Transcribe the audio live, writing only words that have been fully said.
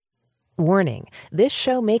Warning, this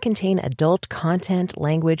show may contain adult content,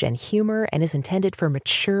 language, and humor and is intended for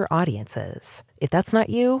mature audiences. If that's not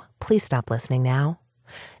you, please stop listening now.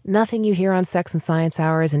 Nothing you hear on Sex and Science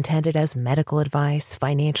Hour is intended as medical advice,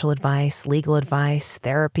 financial advice, legal advice,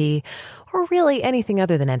 therapy, or really anything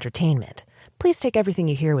other than entertainment. Please take everything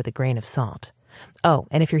you hear with a grain of salt. Oh,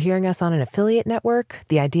 and if you're hearing us on an affiliate network,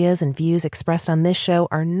 the ideas and views expressed on this show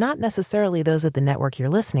are not necessarily those of the network you're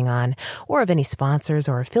listening on or of any sponsors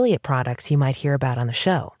or affiliate products you might hear about on the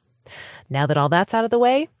show. Now that all that's out of the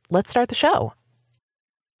way, let's start the show.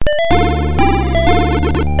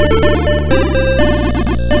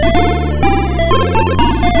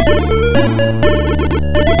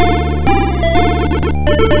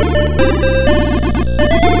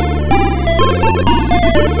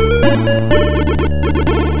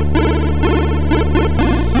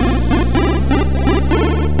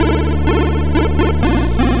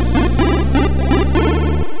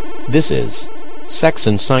 This is Sex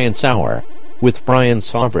and Science Hour with Brian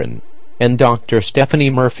Sovereign and Dr. Stephanie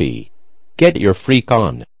Murphy. Get your freak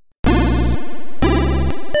on.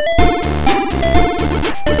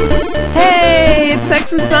 Hey, it's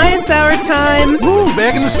Sex and Science Hour time. Woo,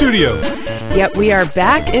 back in the studio. Yep, we are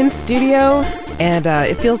back in studio, and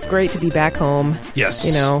it feels great to be back home. Yes.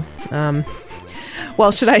 You know,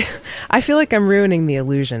 well, I feel like I'm ruining the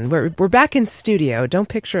illusion. We're back in studio. Don't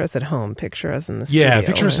picture us at home. Picture us in the studio. Yeah,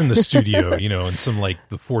 picture us in the studio, you know, in some, like,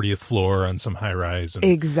 the 40th floor on some high rise. And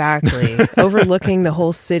exactly. Overlooking the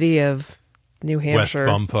whole city of New Hampshire.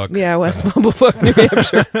 West Bumfuck. Yeah, West Bumblefuck, New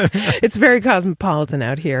Hampshire. It's very cosmopolitan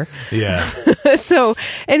out here. Yeah. So,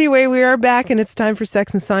 anyway, we are back, and it's time for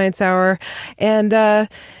Sex and Science Hour. And,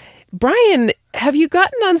 Brian, have you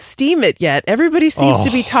gotten on Steam It yet? Everybody seems to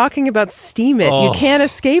be talking about Steam It. You can't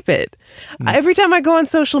escape it. Every time I go on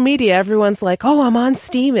social media, everyone's like, "Oh, I'm on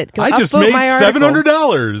Steam It." I just made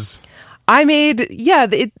 $700. I made,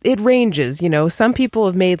 it ranges. You know, some people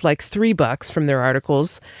have made like $3 from their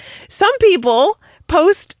articles. Some people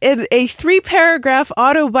post a 3-paragraph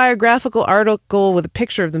autobiographical article with a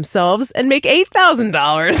picture of themselves and make $8,000.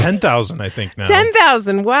 $10,000, I think now.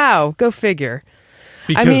 $10,000. Wow, go figure.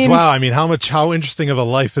 Because, how interesting of a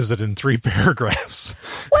life is it in 3 paragraphs?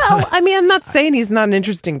 Well, I mean, I'm not saying he's not an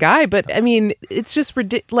interesting guy, but I mean, it's just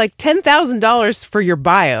like $10,000 for your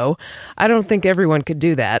bio. I don't think everyone could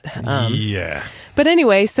do that. Yeah. But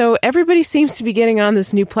anyway, so everybody seems to be getting on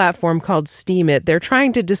this new platform called Steam It. They're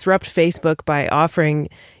trying to disrupt Facebook by offering,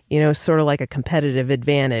 you know, sort of like a competitive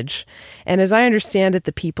advantage. And as I understand it,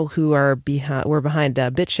 the people who are behind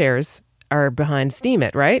BitShares are behind Steam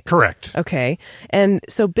It, right? Correct. Okay. And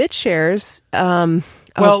so BitShares, let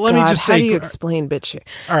me just say, how do you explain BitShares?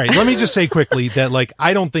 All right, let me just say quickly that, like,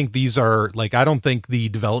 I don't think the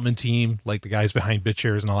development team, like the guys behind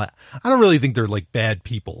BitShares and all that, I don't really think they're like bad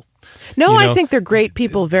people. No, you know? I think they're great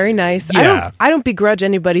people, very nice. Yeah. I don't begrudge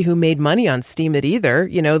anybody who made money on Steam It either.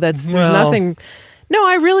 You know, there's nothing. No,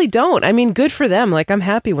 I really don't. I mean, good for them. Like, I'm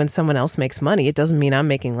happy when someone else makes money. It doesn't mean I'm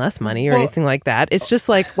making less money or anything like that. It's just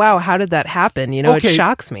like, wow, how did that happen? You know, It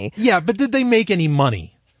shocks me. Yeah, but did they make any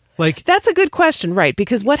money? Like, that's a good question, right?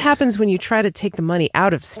 Because what happens when you try to take the money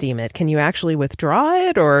out of Steam It? Can you actually withdraw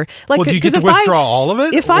it, or like? Well, do you get to withdraw all of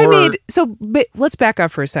it? Let's back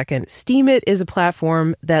up for a second. Steam It is a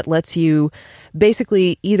platform that lets you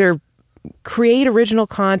basically either create original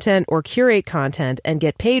content or curate content and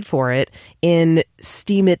get paid for it in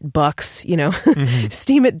Steam It bucks, you know,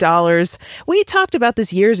 Steam It dollars. We talked about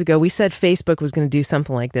this years ago. We said Facebook was going to do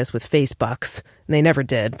something like this with Facebucks, and they never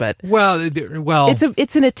did. But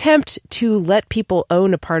it's an attempt to let people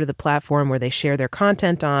own a part of the platform where they share their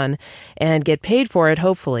content on and get paid for it,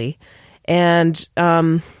 hopefully. And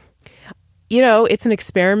you know, it's an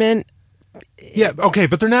experiment. Yeah, okay,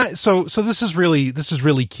 but they're not. So this is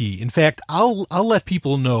really key. In fact, I'll let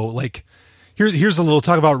people know. Like, here's a little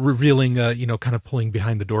talk about revealing. Kind of pulling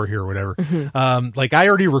behind the door here or whatever. Like, I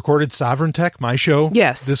already recorded Sovereign Tech, my show,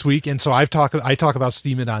 this week, and so I talk about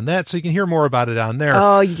Steam It on that, so you can hear more about it on there.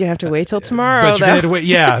 Oh, you're gonna have to wait till tomorrow. But you're gonna have to wait.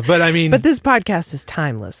 Yeah, but I mean, but this podcast is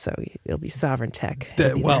timeless, so it'll be Sovereign Tech.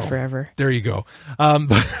 It'll be there forever. There you go.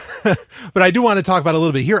 But I do want to talk about it a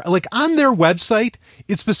little bit here. Like, on their website,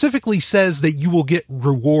 it specifically says that you will get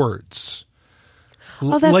rewards.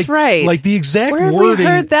 Oh, that's right. Like the exact wording. Where have we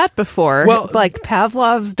heard that before? Well, like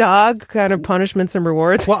Pavlov's dog, kind of punishments and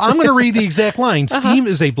rewards. Well, I'm going to read the exact line. Steam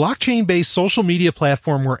is a blockchain-based social media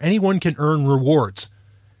platform where anyone can earn rewards.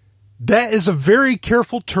 That is a very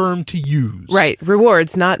careful term to use. Right.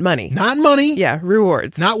 Rewards, not money. Not money. Yeah,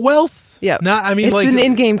 rewards. Not wealth. Yeah. It's an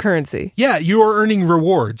in-game currency. Yeah, you are earning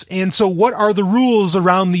rewards. And so what are the rules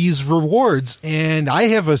around these rewards? And I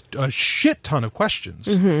have a shit ton of questions,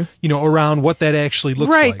 around what that actually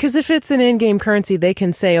looks like. Right, because if it's an in-game currency, they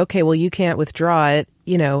can say, okay, well, you can't withdraw it.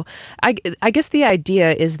 I guess the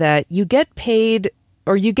idea is that you get paid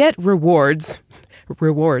or you get rewards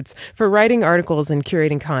for writing articles and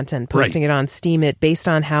curating content, posting it on Steemit based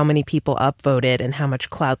on how many people upvoted and how much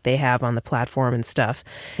clout they have on the platform and stuff.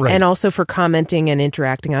 Right. And also for commenting and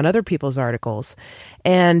interacting on other people's articles.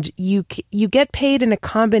 And you get paid in a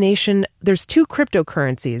combination. There's two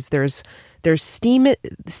cryptocurrencies. There's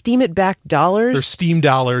Steemit backed dollars. There's Steam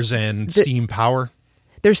dollars and Steam Power.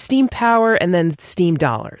 There's Steam Power and then Steam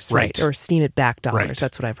dollars, right? Or Steemit back dollars. Right.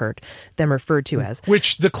 That's what I've heard them referred to as.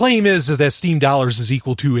 Which the claim is that Steam dollars is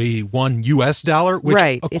equal to a $1 US,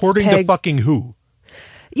 which according to fucking who?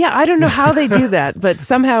 Yeah, I don't know how they do that, but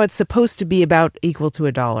somehow it's supposed to be about equal to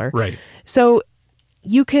 $1. Right. So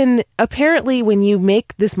you can, apparently when you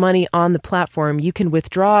make this money on the platform, you can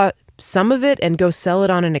withdraw some of it and go sell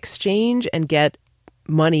it on an exchange and get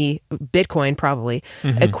money, Bitcoin probably,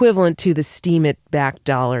 equivalent to the Steemit backed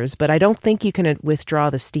dollars. But I don't think you can withdraw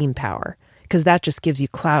the Steam Power because that just gives you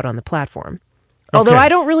clout on the platform. Okay. Although I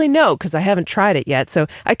don't really know because I haven't tried it yet. So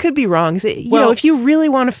I could be wrong. So, if you really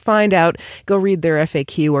want to find out, go read their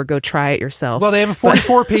FAQ or go try it yourself. Well, they have a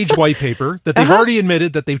 44-page white paper that they've already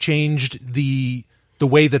admitted that they've changed the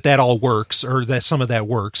way that all works, or that some of that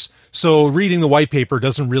works. So reading the white paper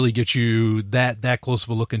doesn't really get you that close of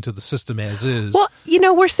a look into the system as is. Well,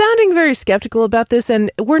 we're sounding very skeptical about this, and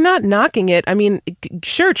we're not knocking it. I mean,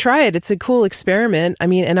 sure, try it. It's a cool experiment. I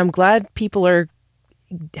mean, and I'm glad people are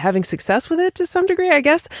having success with it to some degree, I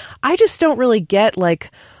guess. I just don't really get,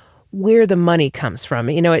 where the money comes from.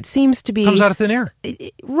 It seems to be... Comes out of thin air.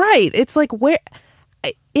 Right. It's like, where...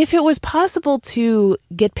 If it was possible to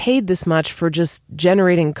get paid this much for just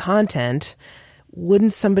generating content,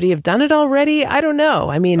 wouldn't somebody have done it already? I don't know.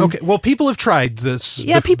 I mean... Okay, well, people have tried this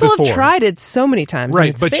people before. have tried it so many times,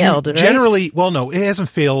 right, and it's failed, right? Generally... Well, no, it hasn't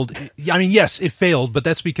failed. I mean, yes, it failed, but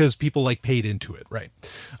that's because people, paid into it, right?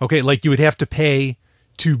 Okay, you would have to pay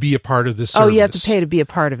to be a part of this service. Oh, you have to pay to be a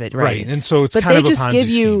part of it, right? Right, and so it's kind of a Ponzi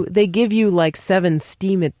scheme. They give you, 7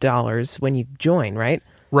 Steemit dollars when you join, right?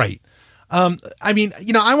 Right. I mean,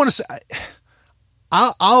 I want to say,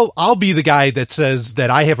 I'll be the guy that says that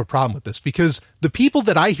I have a problem with this, because the people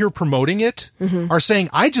that I hear promoting it are saying,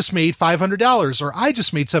 I just made $500, or I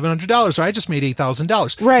just made $700, or I just made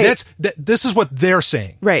 $8,000. Right. This is what they're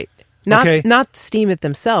saying. Right. Not Steemit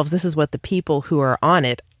themselves. This is what the people who are on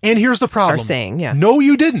it and here's the problem. Are saying, yeah. No,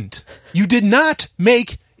 you didn't. You did not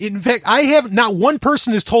make... In fact, not one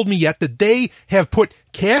person has told me yet that they have put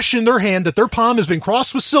cash in their hand, that their palm has been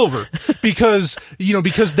crossed with silver because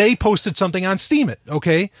they posted something on Steemit.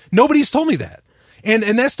 Okay. Nobody's told me that. And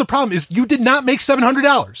that's the problem, is you did not make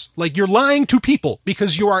 $700. You're lying to people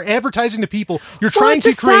because you are advertising to people. You're trying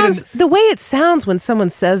to create the way it sounds when someone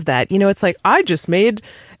says that, it's like, I just made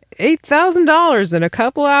 $8,000 in a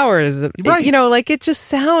couple hours. Right. It just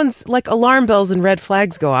sounds like alarm bells and red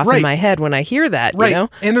flags go off in my head when I hear that, right.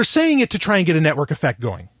 And they're saying it to try and get a network effect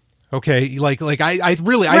going. Okay. I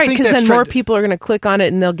think because then more people are going to click on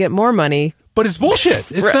it and they'll get more money. But it's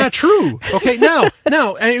bullshit. It's not true. Okay. Now,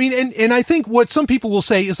 I mean, and I think what some people will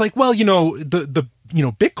say is well, the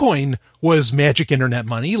Bitcoin was magic internet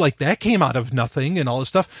money, that came out of nothing and all this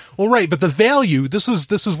stuff. Well, right, but the value, this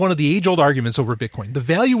is one of the age-old arguments over Bitcoin. The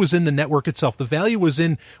value was in the network itself. The value was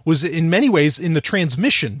in many ways in the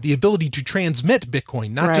transmission, the ability to transmit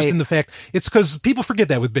Bitcoin, not just in the fact, it's because people forget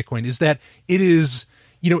that with Bitcoin, is that it is,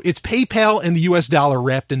 it's PayPal and the US dollar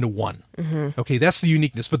wrapped into one. Okay, that's the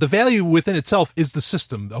uniqueness. But the value within itself is the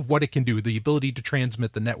system of what it can do, the ability to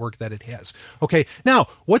transmit the network that it has. Okay, now,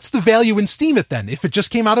 what's the value in Steemit then? If it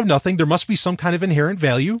just came out of nothing, there must be some kind of inherent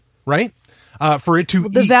value, right? For it to...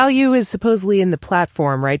 The value is supposedly in the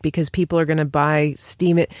platform, right? Because people are going to buy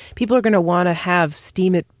Steemit. People are going to want to have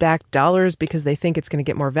Steemit-backed dollars because they think it's going to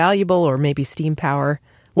get more valuable, or maybe Steam Power.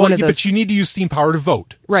 But you need to use Steam Power to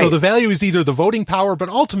vote. Right. So the value is either the voting power, but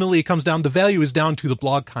ultimately it comes down, the value is down to the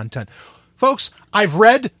blog content. Folks, I've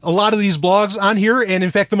read a lot of these blogs on here, and in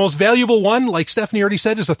fact, the most valuable one, like Stephanie already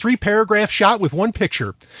said, is a 3-paragraph shot with one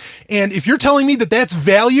picture. And if you're telling me that that's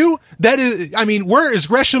value, that is, I mean, where is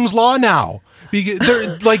Gresham's law now? Well,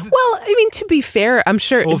 I mean, to be fair, I'm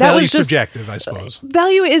sure that value is subjective, I suppose.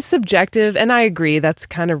 Value is subjective, and I agree, that's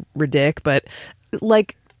kind of ridiculous, but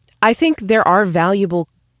I think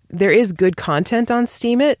there is good content on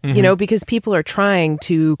Steemit, because people are trying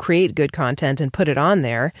to create good content and put it on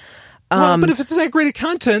there. Well, but if it's that great of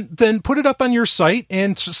content, then put it up on your site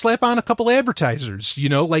and slap on a couple advertisers.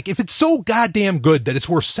 Like if it's so goddamn good that it's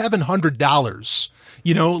worth $700,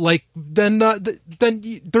 like then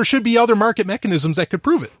there should be other market mechanisms that could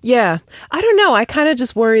prove it. Yeah. I don't know. I kind of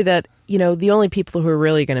just worry that, the only people who are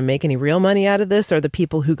really going to make any real money out of this are the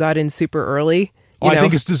people who got in super early. I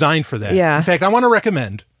think it's designed for that. Yeah. In fact, I want to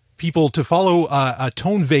recommend people to follow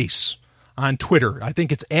Tone Vase on Twitter. I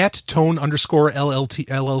think it's @Tone_LLC.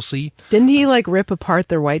 Didn't he rip apart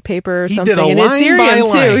their white paper or something? He did and line Ethereum by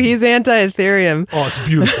line. too. He's anti-Ethereum. Oh, it's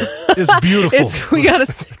beautiful. It's beautiful. We got to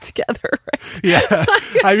stick together, right? Yeah.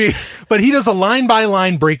 But he does a line by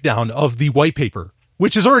line breakdown of the white paper,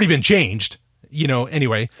 which has already been changed,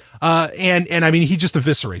 anyway. And he just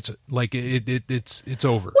eviscerates it. Like it's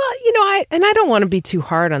over. Well, I don't want to be too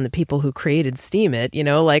hard on the people who created Steemit,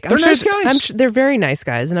 They're nice guys. They're very nice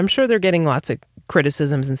guys, and I'm sure they're getting lots of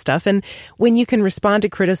criticisms and stuff. And when you can respond to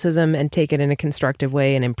criticism and take it in a constructive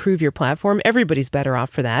way and improve your platform, everybody's better off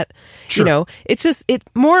for that. Sure. It's just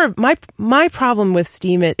more my problem with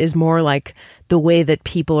Steemit is more like the way that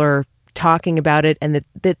people are talking about it, and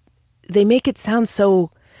that they make it sound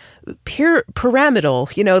so pyramidal,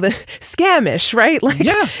 the scamish, right?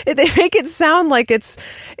 They make it sound like it's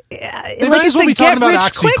might as well be talking about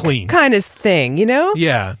OxyClean kind of thing,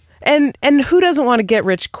 Yeah. And who doesn't want to get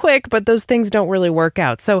rich quick, but those things don't really work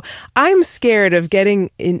out. So I'm scared of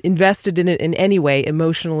getting invested in it in any way,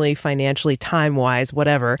 emotionally, financially, time-wise,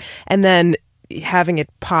 whatever, and then having it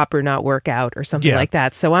pop or not work out or something like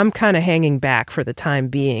that. So I'm kind of hanging back for the time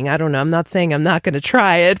being. I don't know. I'm not saying I'm not going to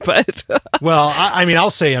try it, but... Well, I'll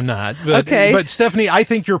say I'm not. But, okay. But Stephanie, I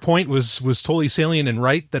think your point was totally salient and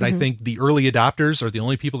right, that I think the early adopters are the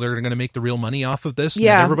only people that are going to make the real money off of this.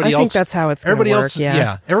 Yeah, everybody I think that's how it's going to work.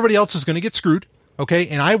 Everybody else is going to get screwed. Okay.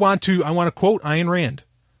 And I want to quote Ayn Rand.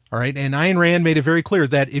 All right. And Ayn Rand made it very clear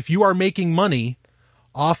that if you are making money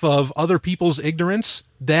off of other people's ignorance,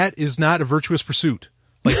 that is not a virtuous pursuit.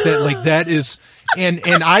 That is, and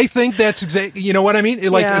I think that's exactly, you know what I mean?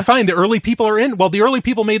 Fine, the early people are in. Well, the early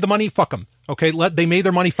people made the money. Fuck them. Okay, they made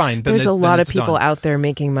their money. Fine. There's a lot of people out there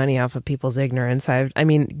making money off of people's ignorance.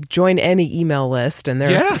 Join any email list, and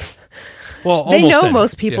they're Well, they know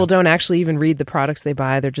most people don't actually even read the products they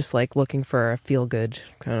buy. They're just looking for a feel good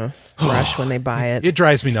kind of rush when they buy it. It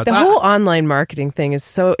drives me nuts. The whole online marketing thing it's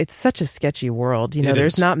such a sketchy world.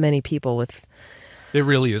 There's not many people with. It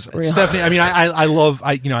really is, Stephanie. I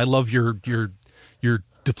love your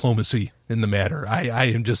diplomacy in the matter. I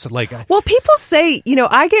am just well, people say,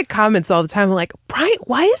 I get comments all the time like, Brian,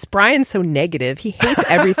 why is Brian so negative? He hates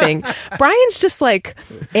everything. Brian's just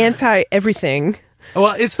anti everything.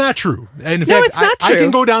 Well, it's not true. And in no, fact, it's not true. I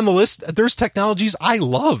can go down the list. There's technologies I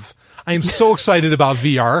love. I am so excited about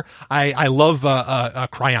VR. I love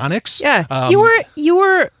cryonics. Yeah, you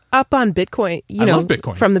were up on Bitcoin. I love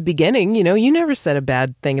Bitcoin from the beginning. You never said a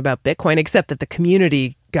bad thing about Bitcoin, except that the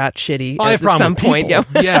community got shitty at some point.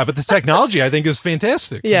 Yeah, but the technology I think is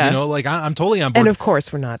fantastic. Yeah, I'm totally on board. And of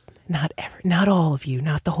course, we're not all of you,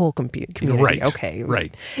 not the whole community. Right. Okay.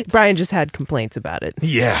 Right. Brian just had complaints about it.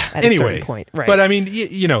 Yeah. At a certain point. Right. But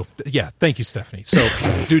thank you, Stephanie. So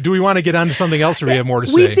do we want to get on to something else, or do we have more to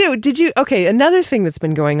say? We do. Did you? Okay. Another thing that's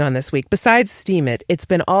been going on this week, besides Steemit, it's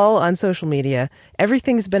been all on social media.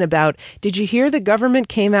 Everything's been about, did you hear the government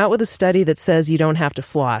came out with a study that says you don't have to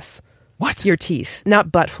floss? What? Your teeth.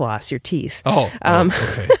 Not butt floss, your teeth. Oh,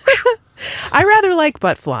 okay. I rather like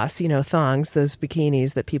butt floss, thongs, those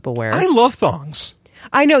bikinis that people wear. I love thongs.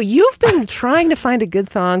 I know you've been trying to find a good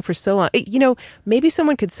thong for so long. Maybe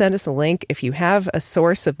someone could send us a link if you have a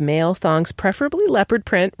source of male thongs, preferably leopard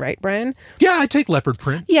print, right, Brian? Yeah, I take leopard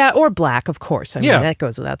print. Yeah, or black, of course. I mean, that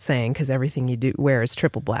goes without saying because everything you wear is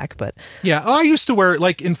triple black. But yeah, I used to wear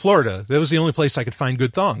in Florida. That was the only place I could find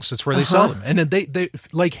good thongs. That's where they sell them, and then they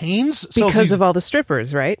like Hanes because of all the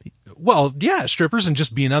strippers, right? Well, yeah, strippers and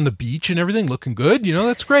just being on the beach and everything, looking good.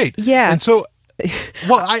 That's great. Yeah, and so,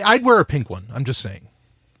 I'd wear a pink one. I'm just saying.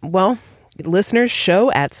 Well, listeners,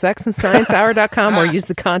 show at sexandsciencehour.com or use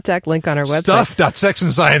the contact link on our website.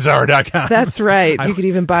 Stuff.sexandsciencehour.com. That's right. You could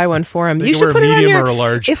even buy one for him. You should put it on your, or a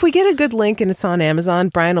large. If we get a good link and it's on Amazon,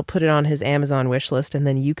 Brian will put it on his Amazon wish list, and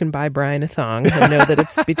then you can buy Brian a thong and know that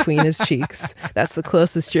it's between his cheeks. That's the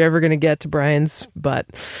closest you're ever going to get to Brian's butt.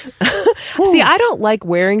 See, I don't like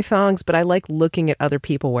wearing thongs, but I like looking at other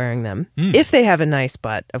people wearing them. If they have a nice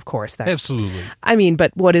butt, of course. Absolutely.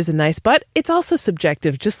 But what is a nice butt? It's also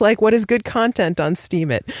subjective, just like what is good content on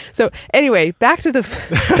Steemit. So anyway, back to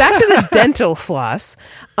the dental floss.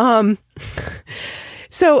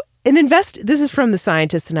 So This is from The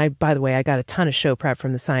Scientist, and by the way, I got a ton of show prep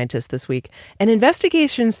from The Scientist this week. An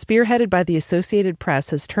investigation spearheaded by the Associated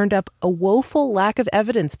Press has turned up a woeful lack of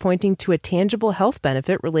evidence pointing to a tangible health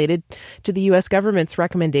benefit related to the U.S. government's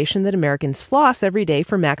recommendation that Americans floss every day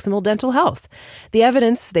for maximal dental health. The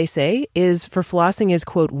evidence, they say, is for flossing is,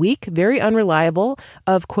 quote, weak, very unreliable,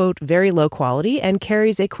 of, quote, very low quality, and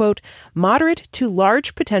carries a, quote, moderate to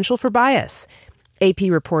large potential for bias. AP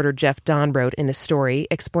reporter Jeff Don wrote in a story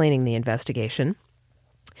explaining the investigation.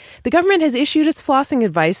 The government has issued its flossing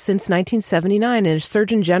advice since 1979 in a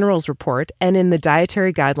Surgeon General's report and in the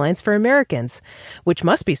Dietary Guidelines for Americans, which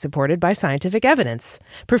must be supported by scientific evidence.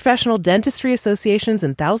 Professional dentistry associations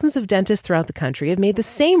and thousands of dentists throughout the country have made the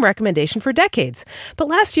same recommendation for decades. But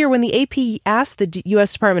last year, when the AP asked the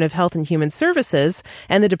U.S. Department of Health and Human Services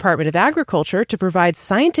and the Department of Agriculture to provide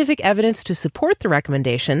scientific evidence to support the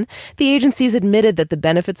recommendation, the agencies admitted that the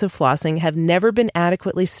benefits of flossing have never been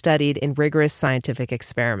adequately studied in rigorous scientific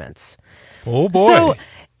experiments. Oh boy.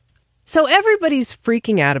 So everybody's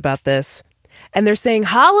freaking out about this, and they're saying,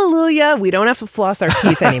 hallelujah, we don't have to floss our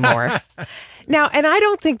teeth anymore. Now, and I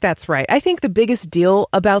don't think that's right. I think the biggest deal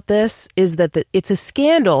about this is that it's a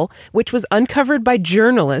scandal which was uncovered by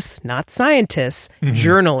journalists, not scientists,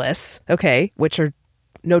 journalists, okay, which are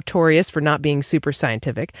notorious for not being super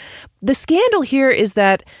scientific. The scandal here is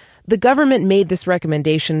that the government made this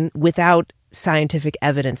recommendation without scientific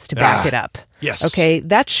evidence to back it up. Yes. Okay.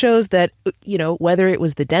 That shows that, whether it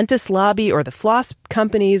was the dentist lobby or the floss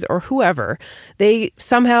companies or whoever, they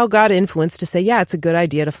somehow got influenced to say, yeah, it's a good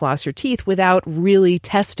idea to floss your teeth without really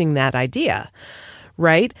testing that idea.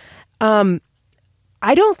 Right. I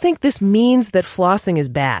don't think this means that flossing is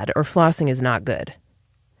bad or flossing is not good.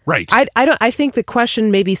 Right. I think the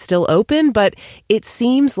question may be still open, but it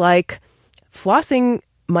seems like flossing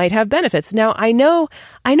might have benefits. Now, I know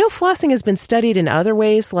flossing has been studied in other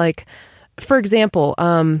ways. Like, for example,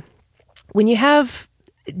 when you have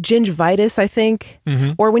gingivitis, I think,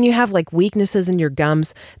 or when you have like weaknesses in your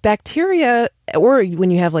gums, bacteria, or when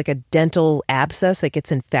you have like a dental abscess that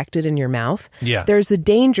gets infected in your mouth, there's the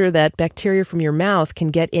danger that bacteria from your mouth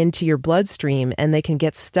can get into your bloodstream and they can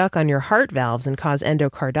get stuck on your heart valves and cause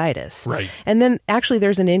endocarditis. Right. And then actually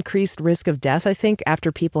there's an increased risk of death, I think,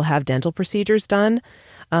 after people have dental procedures done.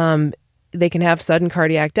 They can have sudden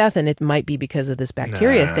cardiac death, and it might be because of this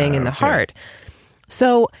bacteria thing in the heart.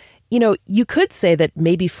 So, you could say that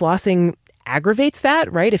maybe flossing aggravates that,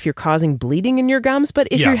 right? If you're causing bleeding in your gums. But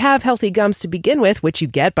if you have healthy gums to begin with, which you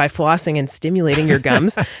get by flossing and stimulating your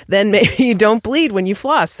gums, then maybe you don't bleed when you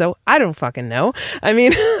floss. So I don't fucking know. I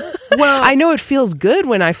mean, well, I know it feels good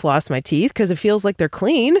when I floss my teeth because it feels like they're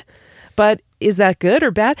clean. But is that good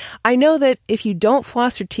or bad? I know that if you don't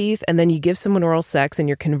floss your teeth and then you give someone oral sex and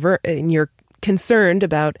you're concerned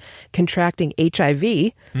about contracting HIV,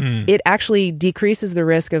 it actually decreases the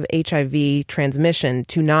risk of HIV transmission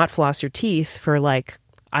to not floss your teeth for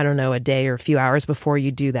a day or a few hours before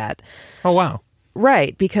you do that. Oh, wow.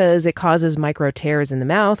 Right, because it causes micro tears in the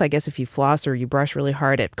mouth. I guess if you floss or you brush really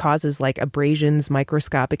hard, it causes abrasions,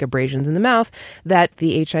 microscopic abrasions in the mouth that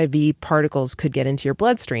the HIV particles could get into your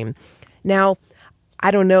bloodstream. Now,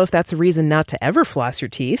 I don't know if that's a reason not to ever floss your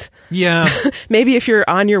teeth. Yeah. Maybe if you're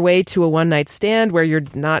on your way to a one-night stand where you're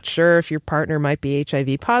not sure if your partner might be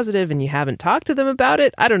HIV positive and you haven't talked to them about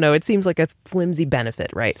it. I don't know. It seems like a flimsy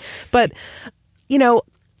benefit, right? But,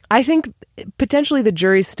 I think potentially the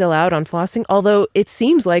jury's still out on flossing, although it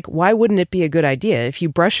seems like, why wouldn't it be a good idea? If you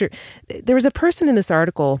brush there was a person in this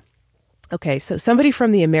article. Okay, so somebody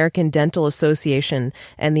from the American Dental Association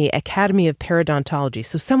and the Academy of Periodontology,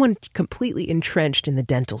 so someone completely entrenched in the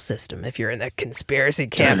dental system, if you're in the conspiracy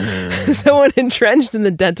camp, someone entrenched in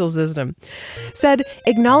the dental system, said,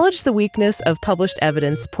 acknowledged the weakness of published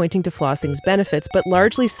evidence pointing to flossing's benefits, but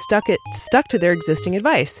largely stuck to their existing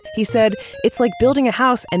advice. He said, it's like building a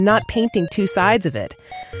house and not painting two sides of it.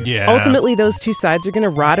 Yeah. Ultimately, those two sides are going to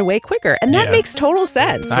rot away quicker. And that makes total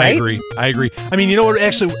sense, right? I agree. I mean, you know what,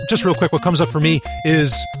 actually, just real quick, what comes up for me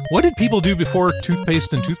is, what did people do before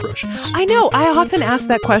toothpaste and toothbrushes? I know. I often ask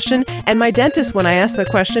that question. And my dentist, when I ask that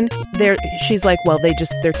question, she's like, well,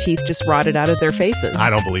 their teeth just rotted out of their faces.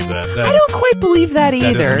 I don't believe that. I don't quite believe that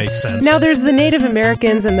either. That doesn't make sense. Now, there's the Native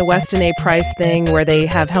Americans and the Weston A. Price thing where they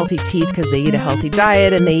have healthy teeth because they eat a healthy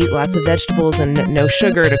diet and they eat lots of vegetables and no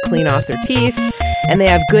sugar to clean off their teeth. And they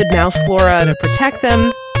have good mouth flora to protect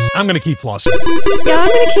them. I'm going to keep flossing. Yeah, I'm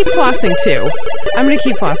going to keep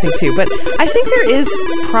flossing too. But I think there is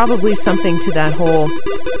probably something to that whole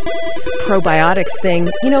probiotics thing,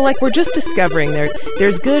 like we're just discovering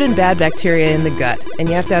there's good and bad bacteria in the gut, and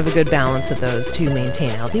you have to have a good balance of those to maintain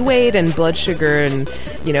a healthy weight and blood sugar and,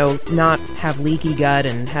 not have leaky gut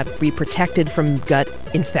and be protected from gut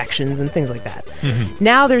infections and things like that. Mm-hmm.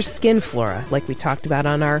 Now there's skin flora, like we talked about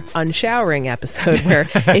on our unshowering episode, where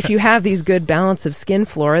if you have these good balance of skin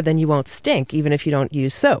flora, then you won't stink, even if you don't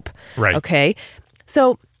use soap. Right. Okay?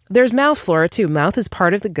 So there's mouth flora, too. Mouth is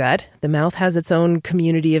part of the gut. The mouth has its own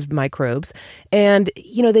community of microbes. And,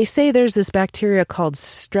 they say there's this bacteria called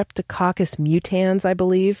Streptococcus mutans, I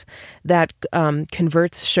believe, that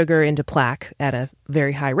converts sugar into plaque at a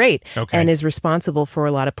very high rate and is responsible for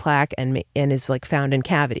a lot of plaque and is found in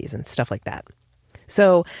cavities and stuff like that.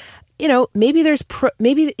 So, maybe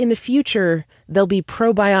maybe in the future there'll be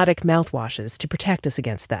probiotic mouthwashes to protect us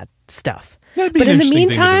against that stuff. But in the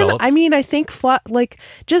meantime, I think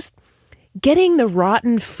just getting the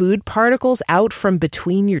rotten food particles out from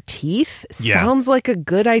between your teeth sounds like a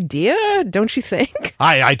good idea, don't you think?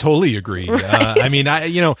 I totally agree. Right?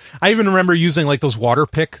 I even remember using those water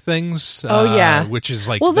pick things. Which is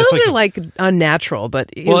those are unnatural, but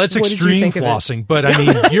it's extreme flossing.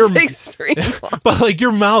 But you're extreme. But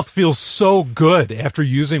your mouth feels so good after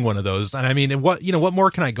using one of those, and what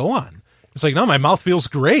more can I go on? It's no, my mouth feels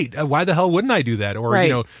great. Why the hell wouldn't I do that? Or, I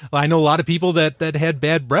know a lot of people that had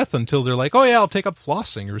bad breath until they're like, oh, yeah, I'll take up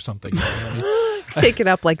flossing or something. Take it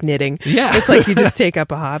up like knitting. Yeah. It's like you just take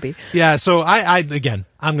up a hobby. Yeah, so I'm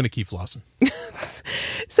going to keep flossing.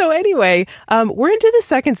 So anyway, we're into the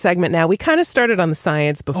second segment now. We kind of started on the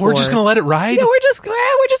science before. Oh, we're just going to let it ride? Yeah, we're just going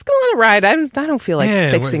to let it ride. I don't feel like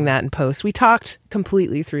fixing that in post. We talked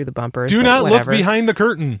completely through the bumpers. Do not look behind the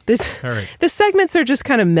curtain. The segments are just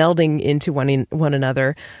kind of melding into one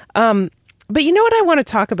another. But you know what I want to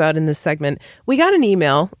talk about in this segment? We got an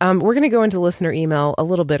email. We're going to go into listener email a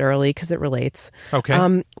little bit early because it relates. Okay.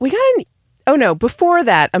 We got an... Oh, no, before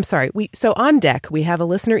that, I'm sorry. So on deck, we have a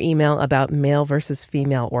listener email about male versus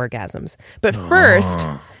female orgasms. But first,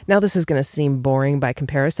 now this is going to seem boring by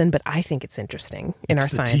comparison, but I think it's interesting in our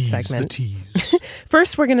science segment.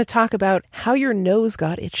 First, we're going to talk about how your nose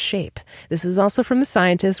got its shape. This is also from The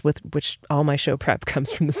Scientist, with which all my show prep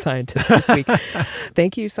comes from The Scientist this week.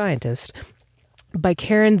 Thank you, Scientist. By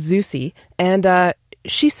Karen Zusi. And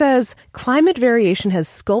she says, climate variation has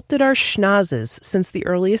sculpted our schnozzes since the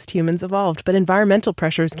earliest humans evolved, but environmental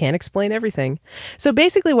pressures can't explain everything. So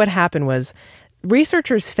basically what happened was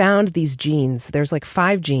researchers found these genes. There's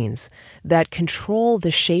 5 genes that control the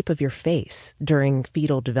shape of your face during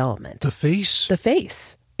fetal development. The face? The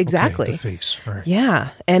face. Exactly. Okay, the face. All right. Yeah.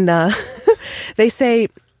 And they say...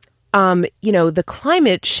 the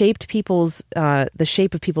climate shaped the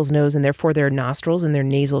shape of people's nose and therefore their nostrils and their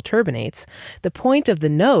nasal turbinates. The point of the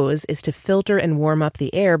nose is to filter and warm up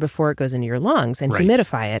the air before it goes into your lungs and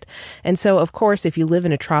humidify it. And so, of course, if you live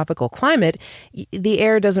in a tropical climate, the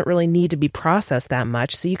air doesn't really need to be processed that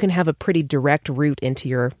much. So you can have a pretty direct route into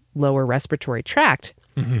your lower respiratory tract.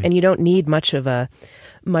 Mm-hmm. And you don't need much of a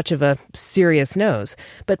serious nose.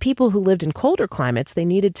 But people who lived in colder climates, they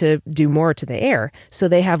needed to do more to the air. So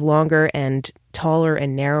they have longer and taller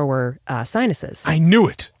and narrower sinuses. I knew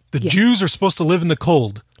it. The Jews are supposed to live in the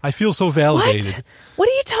cold. I feel so validated. What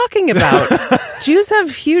are you talking about? Jews have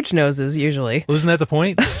huge noses usually. Well, isn't that the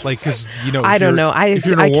point? Because, I don't know. If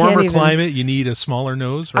you're in a warmer climate, you need a smaller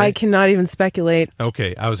nose, right? I cannot even speculate.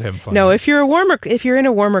 Okay, I was having fun. No, if you're in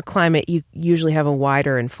a warmer climate, you usually have a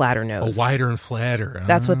wider and flatter nose. A wider and flatter.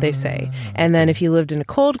 That's what they say. And then if you lived in a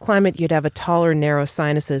cold climate, you'd have a taller, narrow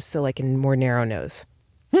sinuses, so a more narrow nose.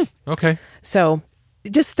 Okay. So...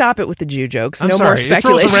 just stop it with the Jew jokes. I'm no sorry. More speculation. It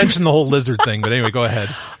throws a wrench in the whole lizard thing. But anyway, go ahead.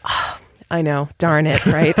 I know. Darn it,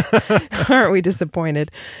 right? Aren't we disappointed?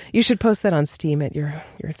 You should post that on Steam at your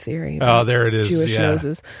theory. Oh, there it is. Jewish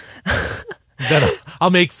noses. Then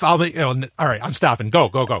I'll make. All right, I'm stopping. Go.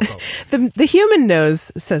 The human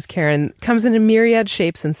nose, says Karen, comes in a myriad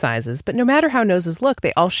shapes and sizes, but no matter how noses look,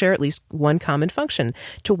 they all share at least one common function: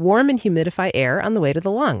 to warm and humidify air on the way to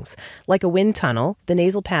the lungs. Like a wind tunnel, the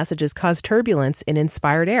nasal passages cause turbulence in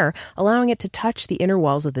inspired air, allowing it to touch the inner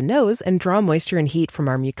walls of the nose and draw moisture and heat from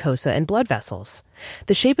our mucosa and blood vessels.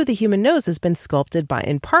 The shape of the human nose has been sculpted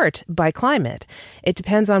in part by climate. It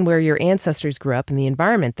depends on where your ancestors grew up and the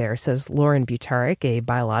environment there, says Lauren Butarik, a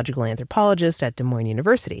biological anthropologist at Des Moines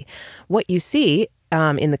University. What you see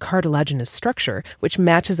in the cartilaginous structure, which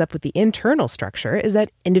matches up with the internal structure, is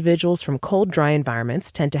that individuals from cold, dry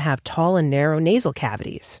environments tend to have tall and narrow nasal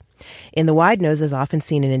cavities. In the wide noses often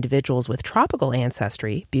seen in individuals with tropical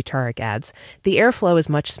ancestry, Butarik adds, the airflow is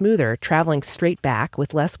much smoother, traveling straight back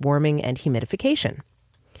with less warming and humidification.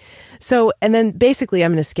 So, and then basically,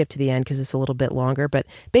 I'm going to skip to the end because it's a little bit longer, but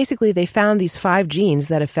basically they found these 5 genes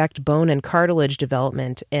that affect bone and cartilage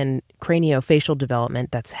development and craniofacial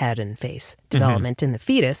development, that's head and face development in the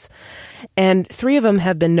fetus. And 3 of them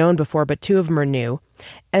have been known before, but 2 of them are new.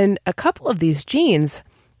 And a couple of these genes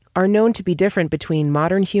are known to be different between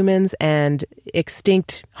modern humans and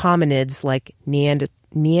extinct hominids like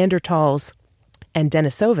Neanderthals and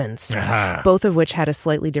Denisovans, both of which had a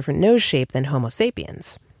slightly different nose shape than Homo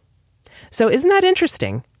sapiens. So isn't that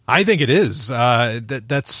interesting? I think it is.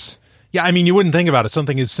 That's, yeah, I mean, you wouldn't think about it.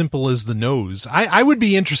 Something as simple as the nose. I would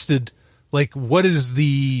be interested, like, what is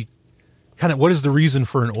the reason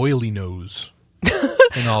for an oily nose?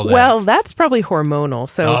 And all that? Well, that's probably hormonal.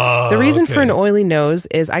 So the reason for an oily nose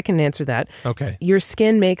is, I can answer that. Okay. Your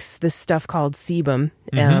skin makes this stuff called sebum,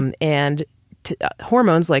 and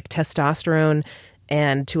hormones like testosterone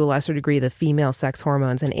and, to a lesser degree, the female sex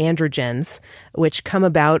hormones and androgens, which come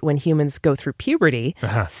about when humans go through puberty,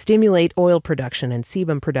 stimulate oil production and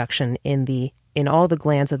sebum production in all the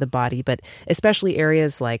glands of the body, but especially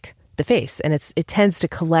areas like the face. And it tends to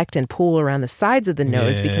collect and pool around the sides of the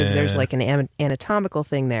nose because there's like an anatomical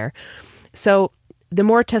thing there. So the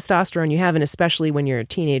more testosterone you have, and especially when you're a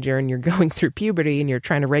teenager and you're going through puberty and you're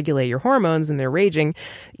trying to regulate your hormones and they're raging,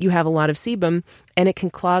 you have a lot of sebum, and it can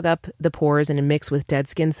clog up the pores and mix with dead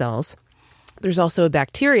skin cells. There's also a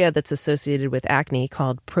bacteria that's associated with acne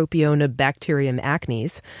called Propionibacterium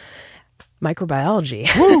acnes. Microbiology.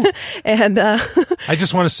 And I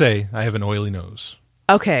just want to say I have an oily nose.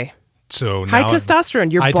 Okay. So high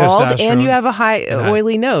testosterone. You're bald and you have a high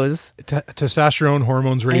oily nose. Testosterone,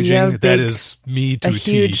 hormones raging. That is me to a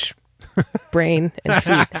huge brain and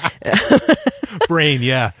feet. Brain,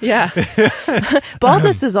 yeah. Yeah.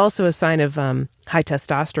 Baldness is also a sign of high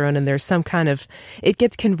testosterone, and there's some kind of, it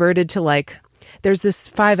gets converted to like, there's this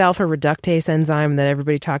 5-alpha reductase enzyme that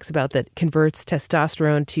everybody talks about that converts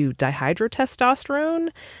testosterone to dihydrotestosterone.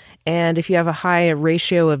 And if you have a high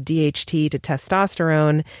ratio of DHT to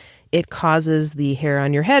testosterone, it causes the hair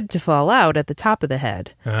on your head to fall out at the top of the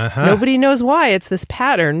head. Nobody knows why. It's this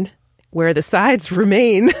pattern where the sides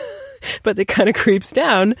remain, but it kind of creeps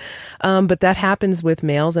down. But that happens with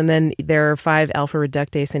males. And then there are 5-alpha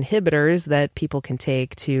reductase inhibitors that people can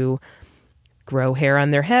take to grow hair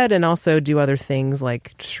on their head and also do other things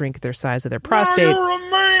like shrink their size of their prostate. Now you're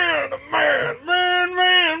a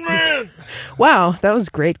man. Wow, that was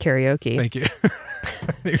great karaoke. Thank you.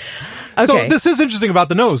 Okay. So this is interesting about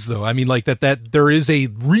the nose, though. I mean, like that there is a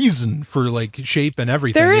reason for like shape and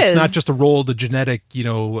everything. It's not just a roll of the genetic,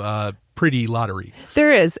 pretty lottery.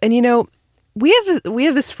 There is. And, we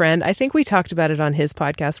have this friend. I think we talked about it on his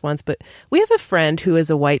podcast once, but we have a friend who is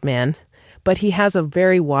a white man, but he has a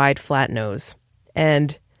very wide, flat nose.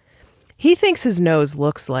 And he thinks his nose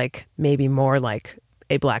looks like maybe more like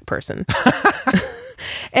a black person.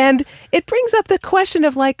 And it brings up the question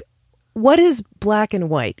of like, what is black and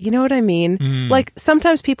white? You know what I mean? Like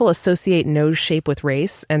sometimes people associate nose shape with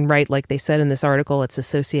race, and right, like they said in this article, it's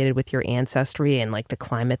associated with your ancestry and like the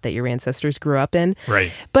climate that your ancestors grew up in.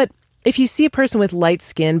 Right. But if you see a person with light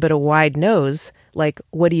skin but a wide nose, like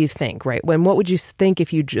what do you think, right? What would you think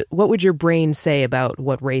what would your brain say about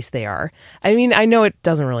what race they are? I mean, I know it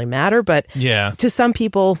doesn't really matter, but to some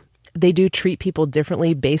people, they do treat people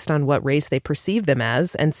differently based on what race they perceive them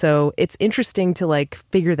as. And so it's interesting to like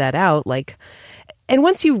figure that out. Like, and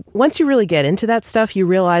once you really get into that stuff, you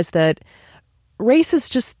realize that race is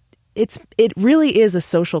just, it really is a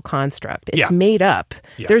social construct. It's made up.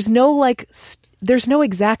 Yeah. There's no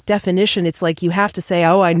exact definition. It's like you have to say,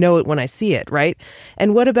 oh, I know it when I see it, right?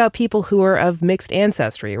 And what about people who are of mixed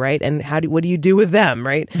ancestry, right? And what do you do with them,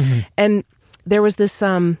 right? And there was this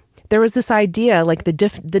idea, like the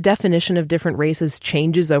definition of different races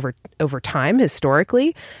changes over time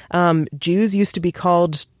historically. Jews used to be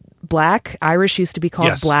called black. Irish used to be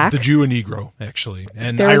called black. The Jew and Negro, actually.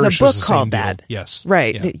 And there Irish was a book is called that. Deal. Yes.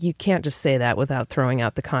 Right. Yeah. You can't just say that without throwing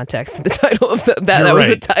out the context of the title of that. That was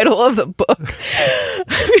the title of the book.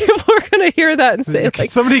 People are going to hear that and say,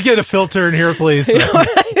 like, somebody get a filter in here, please.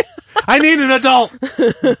 I need an adult.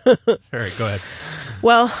 All right, go ahead.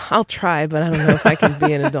 Well, I'll try, but I don't know if I can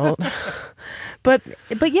be an adult. But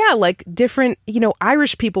yeah, like different,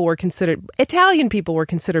 Irish people were Italian people were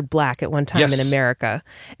considered black at one time in America.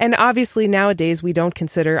 And obviously nowadays we don't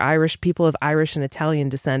consider Irish people of Irish and Italian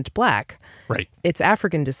descent black. Right. It's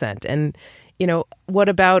African descent. And, what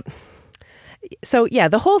about... So yeah,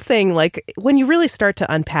 the whole thing, like when you really start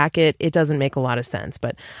to unpack it, it doesn't make a lot of sense.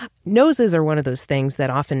 But noses are one of those things that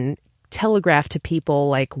often telegraph to people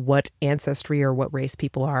like what ancestry or what race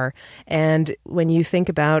people are. And when you think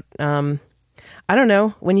about, when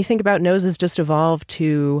you think about noses just evolved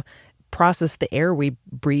to process the air we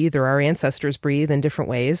breathe or our ancestors breathe in different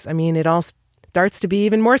ways. I mean, it all starts to be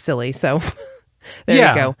even more silly. So there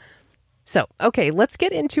you go. So, okay, let's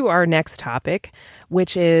get into our next topic,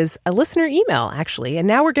 which is a listener email, actually. And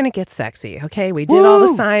now we're going to get sexy, okay? We did all the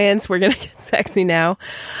science. We're going to get sexy now.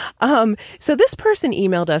 So this person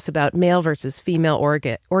emailed us about male versus female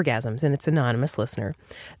orgasms, and it's an anonymous listener.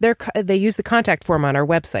 They use the contact form on our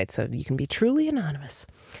website, so you can be truly anonymous.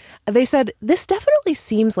 They said, this definitely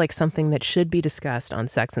seems like something that should be discussed on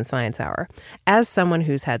Sex and Science Hour. As someone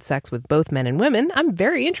who's had sex with both men and women, I'm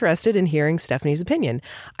very interested in hearing Stephanie's opinion.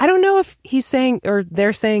 I don't know if he's saying, or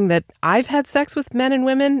they're saying that I've had sex with men and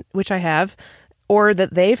women, which I have, or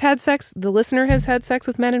that they've had sex, the listener has had sex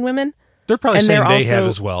with men and women. They're probably saying they have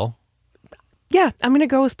as well. Yeah, I'm going to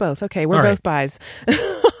go with both. Okay, we're both bis.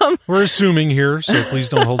 We're assuming here, so please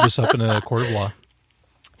don't hold this up in a court of law.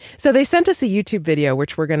 So they sent us a YouTube video,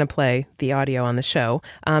 which we're going to play the audio on the show.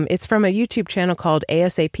 It's from a YouTube channel called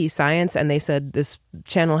ASAP Science, and they said this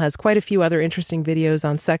channel has quite a few other interesting videos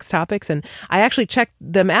on sex topics, and I actually checked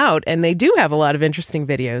them out, and they do have a lot of interesting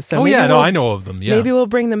videos. So I know of them. Yeah, maybe we'll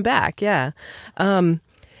bring them back. Yeah.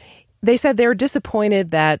 They said they were disappointed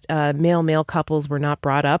that male-male couples were not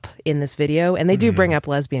brought up in this video, and they do bring up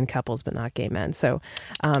lesbian couples, but not gay men. So,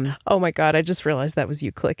 oh my God, I just realized that was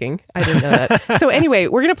you clicking. I didn't know that. So anyway,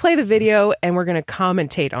 we're going to play the video, and we're going to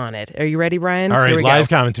commentate on it. Are you ready, Brian? All right, live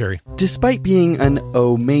commentary. Despite being an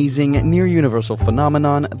amazing, near-universal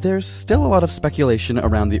phenomenon, there's still a lot of speculation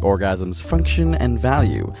around the orgasm's function and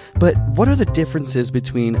value. But what are the differences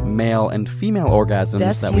between male and female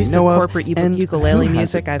orgasms that we know of? Corporate ukulele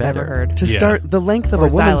music I've ever heard. To start, the length of a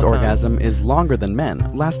woman's orgasm is longer than men,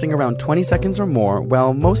 lasting around 20 seconds or more,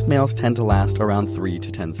 while most males tend to last around 3 to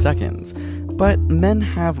 10 seconds. But men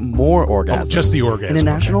have more orgasms. Oh, just the orgasm. In a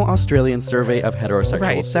national Australian survey of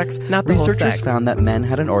heterosexual sex, not the researchers whole sex. found that men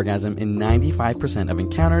had an orgasm in 95% of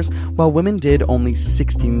encounters, while women did only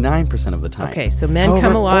 69% of the time. Okay, so men However,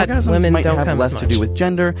 come a lot, orgasms women might don't have come less as to much. do with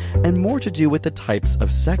gender and more to do with the types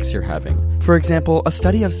of sex you're having. For example, a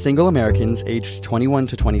study of single Americans aged 21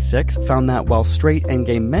 to 26 found that while straight and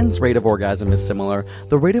gay men's rate of orgasm is similar,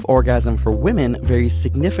 the rate of orgasm for women varies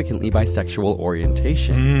significantly by sexual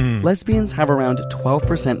orientation. Lesbians have around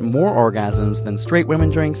 12% more orgasms than straight women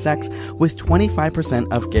during sex, with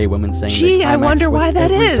 25% of gay women saying they climax I wonder with why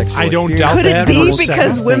that every is. sexual I don't experience. doubt Could that it be for a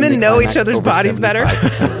because second. women know each Climax other's over bodies better?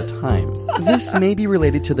 75% of the time. This may be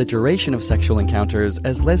related to the duration of sexual encounters,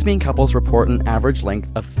 as lesbian couples report an average length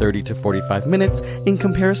of 30 to 45 minutes in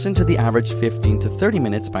comparison to the average 15 to 30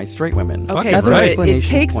 minutes by straight women. Okay, Other so it explanations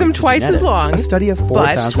takes them point to twice as genetics. long, A study of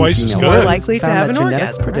 4,000 twice as female good. women likely to found have that an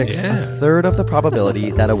genetics orgasm, right? predicts a third of the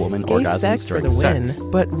probability that a woman Gay orgasms sex for during the win. sex.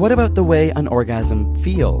 But what about the way an orgasm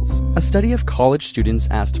feels? A study of college students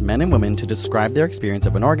asked men and women to describe their experience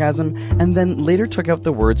of an orgasm and then later took out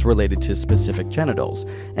the words related to specific genitals.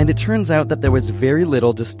 And it turns out that there was very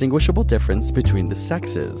little distinguishable difference between the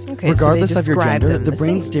sexes. Okay, Regardless so they of your describe gender, them the the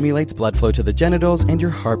brain same. stimulates blood flow to the genitals and your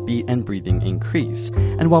heartbeat and breathing increase.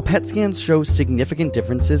 And while PET scans show significant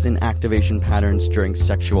differences in activation patterns during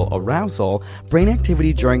sexual arousal, brain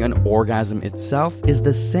activity during an orgasm itself is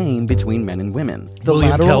the same between men and women. The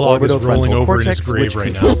William lateral Kellogg is rolling orbitofrontal over in his cortex, grave which right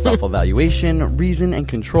now. controls self-evaluation, reason, and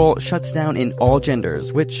control, shuts down in all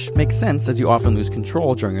genders, which makes sense as you often lose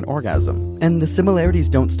control during an orgasm. And the similarities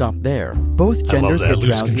don't stop there. Both genders that, get lose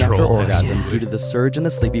drowsy after control. orgasm due to the surge in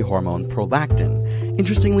the sleepy hormone prolactin.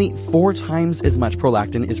 Interestingly, 4 times as much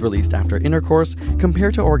prolactin is released after intercourse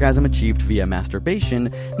compared to orgasm achieved via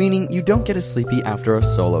masturbation, meaning you don't get as sleepy after a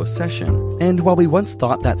solo session. And while we once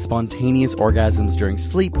thought that spontaneous orgasms during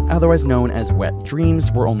sleep, otherwise known as wet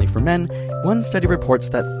dreams, were only for men, one study reports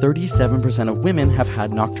that 37% of women have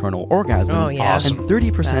had nocturnal orgasms, Oh, yeah. and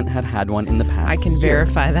 30% had had one in the past I can year.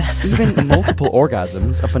 verify that. Even multiple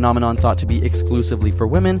orgasms, a phenomenon thought to be exclusively for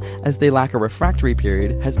women as they lack a refractory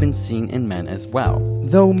period, has been seen in men as well.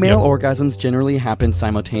 Though male orgasms generally happen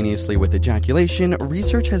simultaneously with ejaculation,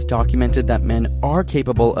 research has documented that men are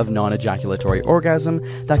capable of non-ejaculatory orgasm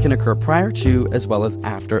that can occur prior to as well as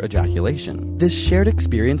after ejaculation. This shared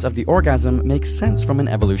experience of the orgasm makes sense from an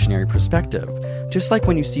evolutionary perspective. Just like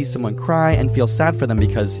when you see someone cry and feel sad for them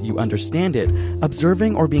because you understand it,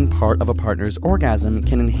 observing or being part of a partner's orgasm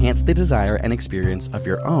can enhance the desire and experience of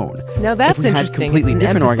your own. Now that's if we interesting. Had completely It's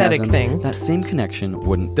an different empathetic orgasms, thing. That same connection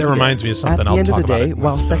wouldn't That be reminds there. me of something At the I'll end talk of the about day, way,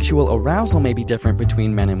 while sexual arousal may be different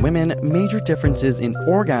between men and women, major differences in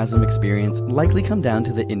orgasm experience likely come down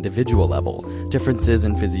to the individual level. Differences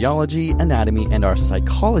in physiology, anatomy, and our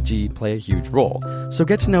psychology play a huge role. So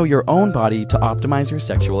get to know your own body to optimize your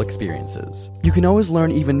sexual experiences. You can always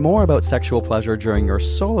learn even more about sexual pleasure during your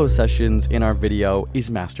solo sessions in our video, Is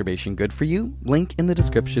Masturbation Good For You? Link in the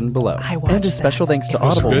description below. And a special thanks to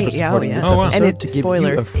Audible for supporting this episode to give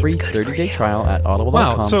you a free 30-day trial at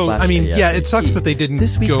audible.com. Wow, so, I mean, yeah, it sucks that they didn't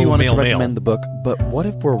This week go we wanted to male-male. recommend the book, But What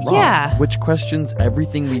If We're Wrong? Yeah. Which questions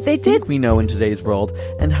everything we think we know in today's world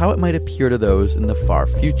and how it might appear to those in the far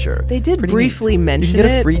future. They did Pretty briefly neat. mention you can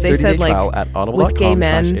get a it. free They 30-day said, like, trial at with gay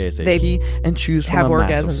men, audible.com/ASAP and choose from have a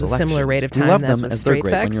massive orgasms a selection. similar rate of We time love as them with as they're straight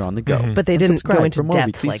great when sex. you're on the go. But they And didn't subscribe go into for more depth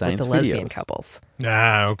weekly like with science the lesbian videos. couples.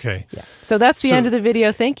 Ah, okay. Yeah. So that's the So- end of the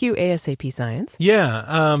video. Thank you, ASAP Science.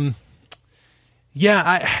 Yeah.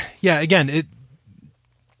 Again,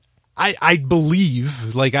 I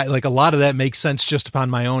believe like a lot of that makes sense just upon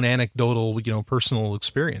my own anecdotal, personal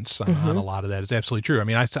experience on a lot of that is absolutely true. I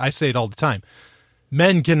mean, I say it all the time.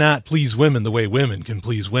 Men cannot please women the way women can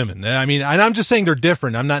please women. I mean, and I'm just saying they're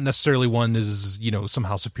different. I'm not necessarily one is,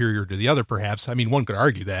 somehow superior to the other, perhaps. I mean, one could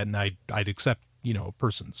argue that, and I'd accept, a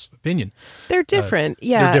person's opinion. They're different.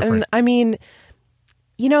 They're different. And I mean,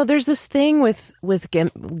 there's this thing with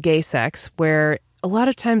gay sex where a lot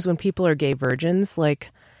of times when people are gay virgins, like,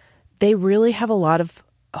 they really have a lot of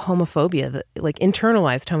homophobia, like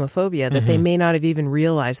internalized homophobia that they may not have even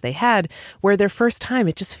realized they had, where their first time,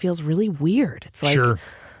 it just feels really weird. It's like, Sure.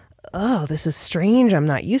 oh, this is strange. I'm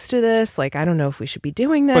not used to this. Like, I don't know if we should be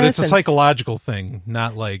doing this. But it's a psychological thing,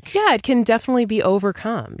 not like... Yeah, it can definitely be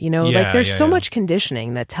overcome. Like there's so much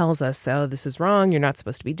conditioning that tells us, oh, this is wrong. You're not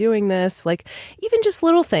supposed to be doing this. Like even just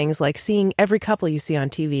little things like seeing every couple you see on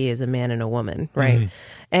TV is a man and a woman, right?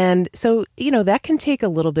 And so, that can take a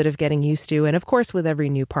little bit of getting used to. And of course, with every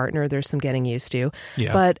new partner, there's some getting used to.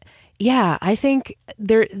 Yeah. But yeah, I think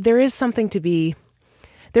there is something to be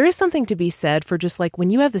said for just like when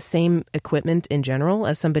you have the same equipment in general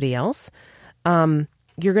as somebody else,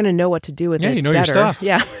 you're going to know what to do with it you know better. your stuff.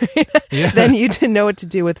 Yeah. Then you to know what to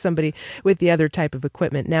do with somebody with the other type of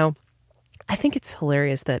equipment. Now, I think it's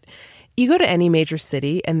hilarious that you go to any major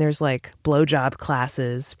city and there's like blowjob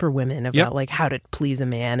classes for women about like how to please a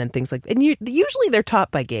man and things like that. And usually they're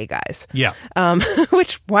taught by gay guys. Yeah.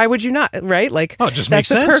 Which why would you not, right? Like it just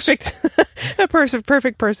that's makes sense. a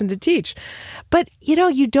perfect person to teach. But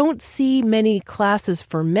you don't see many classes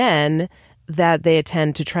for men that they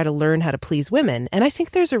attend to try to learn how to please women. And I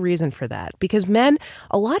think there's a reason for that because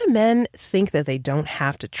a lot of men think that they don't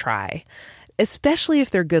have to try. Especially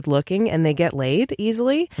if they're good looking and they get laid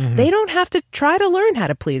easily, they don't have to try to learn how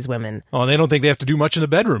to please women. Oh, and they don't think they have to do much in the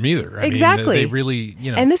bedroom either. Exactly. They really,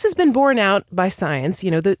 And this has been borne out by science.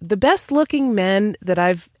 The best looking men that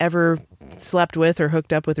I've ever slept with or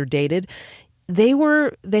hooked up with or dated, they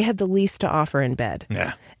had the least to offer in bed.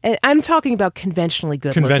 Yeah. And I'm talking about conventionally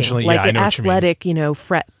good Conventionally, looking. yeah, I know what you mean.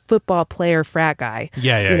 Athletic, football player, frat guy.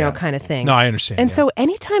 Yeah. Kind of thing. No, I understand. And so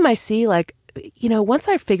anytime I see once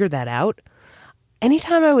I figured that out,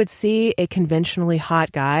 anytime I would see a conventionally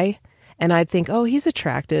hot guy and I'd think, oh, he's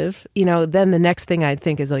attractive, then the next thing I'd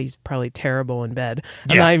think is, oh, he's probably terrible in bed.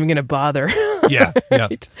 I'm not even going to bother. Yeah.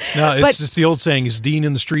 Right? No, it's the old saying, he's Dean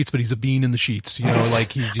in the streets, but he's a bean in the sheets. He I've just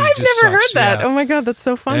never sucks. heard that. Yeah. Oh my God, that's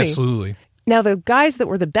so funny. Absolutely. Now, the guys that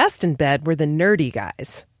were the best in bed were the nerdy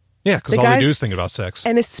guys. Yeah, because all they do is think about sex.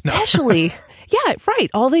 And especially... Yeah, right.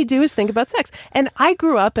 All they do is think about sex. And I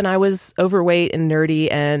grew up and I was overweight and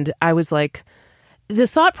nerdy and I was like... The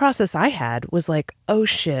thought process I had was like, oh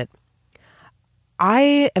shit,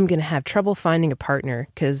 I am going to have trouble finding a partner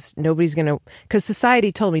because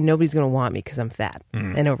society told me nobody's going to want me because I'm fat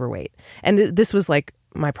and overweight. And this was like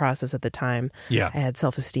my process at the time. Yeah. I had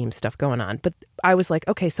self-esteem stuff going on. But I was like,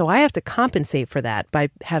 okay, so I have to compensate for that by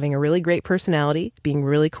having a really great personality, being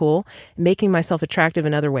really cool, making myself attractive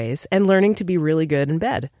in other ways, and learning to be really good in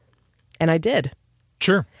bed. And I did.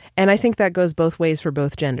 Sure. And I think that goes both ways for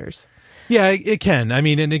both genders. Yeah, it can. I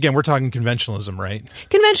mean, and again, we're talking conventionalism, right?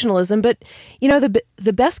 Conventionalism, but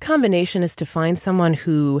the best combination is to find someone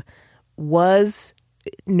who was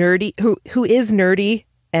nerdy, who is nerdy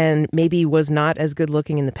and maybe was not as good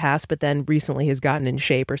looking in the past, but then recently has gotten in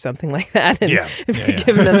shape or something like that and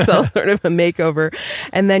given themselves sort of a makeover.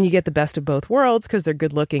 And then you get the best of both worlds because they're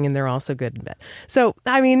good looking and they're also good in bed. So,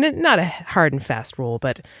 I mean, not a hard and fast rule,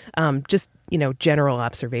 but just, general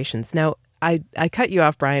observations. Now, I cut you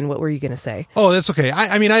off, Brian. What were you going to say? Oh, that's okay.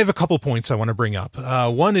 I mean, I have a couple points I want to bring up.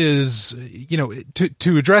 One is,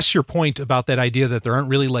 to address your point about that idea that there aren't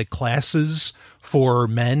really like classes for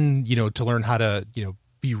men, to learn how to,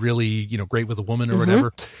 be really, you know, great with a woman or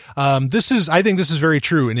whatever. I think this is very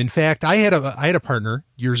true. And in fact, I had a partner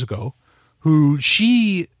years ago who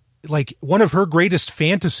she, like, one of her greatest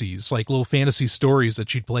fantasies, like little fantasy stories that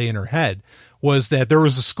she'd play in her head, was that there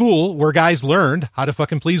was a school where guys learned how to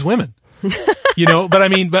fucking please women. You know, but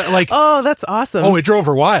like, oh, that's awesome. Oh, it drove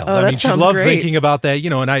her wild. Oh, I mean, she loved great. thinking about that,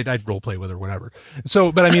 you know, and I'd role play with her, whatever.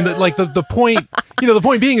 So, but I mean, the point, you know, the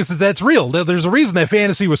point being is that that's real. There's a reason that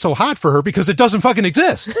fantasy was so hot for her, because it doesn't fucking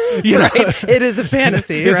exist. You know? Right. It is a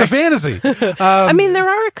fantasy. It's a fantasy. I mean, there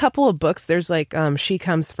are a couple of books. There's like, She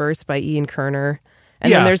Comes First by Ian Kerner.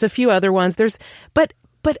 And then there's a few other ones.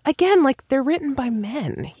 But again, like, they're written by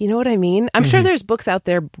men. You know what I mean? I'm sure there's books out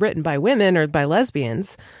there written by women or by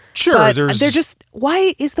lesbians. Sure, but they're just,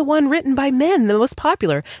 why is the one written by men the most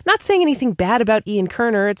popular? Not saying anything bad about Ian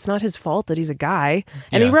Kerner. It's not his fault that he's a guy.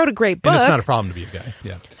 And he wrote a great book. And it's not a problem to be a guy.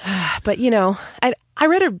 Yeah. But, you know, I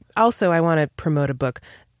read also, I want to promote a book.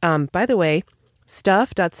 By the way,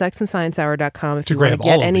 stuff.sexandsciencehour.com if you want to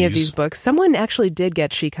get any of these books. Someone actually did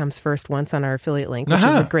get She Comes First once on our affiliate link, which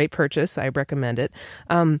is a great purchase. I recommend it.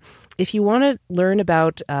 If you want to learn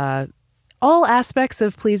about all aspects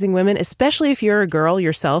of pleasing women, especially if you're a girl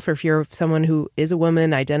yourself, or if you're someone who is a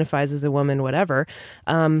woman, identifies as a woman, whatever,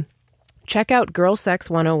 check out Girl Sex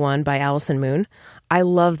 101 by Allison Moon. I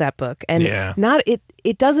love that book. And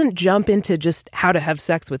it doesn't jump into just how to have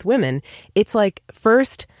sex with women. It's like,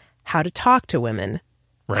 first, how to talk to women,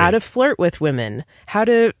 how to flirt with women, how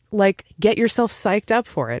to, like, get yourself psyched up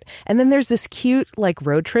for it. And then there's this cute, like,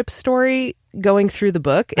 road trip story going through the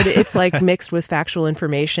book. It's like mixed with factual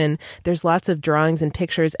information. There's lots of drawings and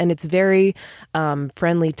pictures, and it's very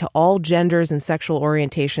friendly to all genders and sexual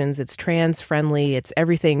orientations. It's trans friendly. It's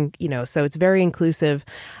everything, you know, so it's very inclusive.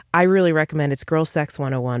 I really recommend It's Girl Sex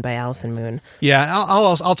 101 by Allison Moon. Yeah,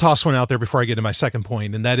 I'll toss one out there before I get to my second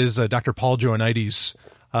point, and that is Dr. Paul Joannides.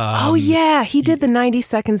 He did the 90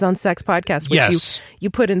 Seconds on Sex podcast, which you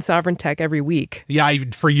put in Sovereign Tech every week. Yeah,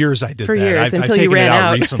 for years I did for that. Years, I've until you ran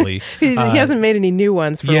out recently. He hasn't made any new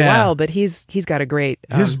ones for a while, but he's got a great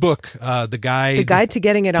his book, The Guide to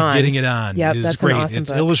Getting It On. Yeah, that's great. An awesome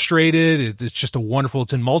it's book. illustrated. It's just a wonderful.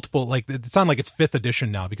 It's in multiple. Like, it's on like its 5th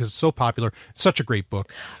edition now because it's so popular. It's such a great book.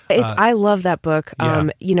 I love that book.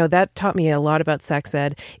 You know, that taught me a lot about sex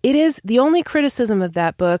ed. It is the only criticism of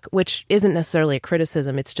that book, which isn't necessarily a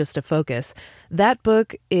criticism. It's just a focus. That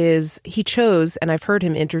book he chose, and I've heard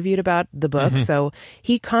him interviewed about the book, so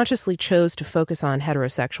he consciously chose to focus on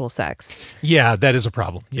heterosexual sex. Yeah, that is a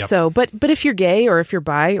problem. Yep. So, but if you're gay or if you're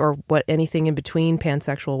bi or anything in between,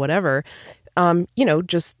 pansexual, whatever, you know,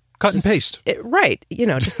 just cut and paste. Right. You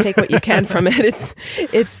know, just take what you can from it.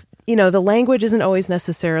 It's, you know, the language isn't always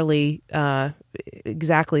necessarily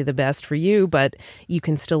exactly the best for you, but you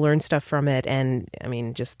can still learn stuff from it, and I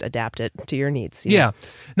mean, just adapt it to your needs. You know?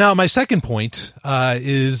 Now, my second point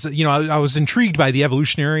is, you know, I was intrigued by the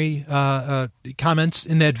evolutionary comments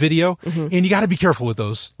in that video, and you got to be careful with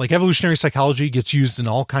those. Like, evolutionary psychology gets used in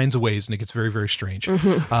all kinds of ways, and it gets very, very strange.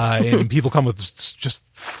 And people come with just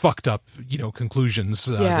fucked up, you know, conclusions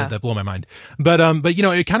that blow my mind. But you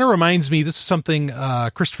know, it kind of reminds me. This is something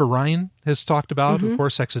Christopher Ryan has talked about, of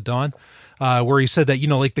course, Sex at Dawn, where he said that, you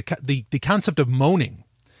know, like the concept of moaning,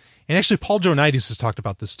 and actually Paul Joannides has talked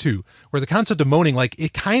about this too, where the concept of moaning, like,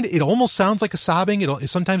 it almost sounds like a sobbing.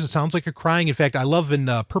 Sometimes it sounds like a crying. In fact, I love in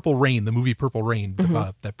Purple Rain, the movie Purple Rain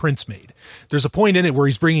that Prince made. There's a point in it where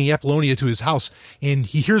he's bringing Apollonia to his house, and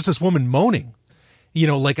he hears this woman moaning. You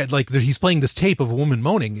know, like he's playing this tape of a woman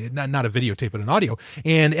moaning, not a videotape, but an audio.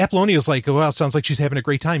 And Apollonia's like, well, it sounds like she's having a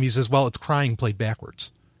great time. He says, well, it's crying played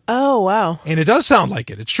backwards. Oh, wow. And it does sound like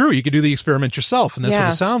it. It's true. You could do the experiment yourself, and that's what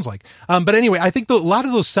it sounds like. But anyway, I think a lot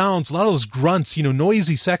of those sounds, a lot of those grunts, you know,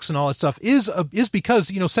 noisy sex and all that stuff is because,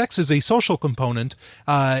 you know, sex is a social component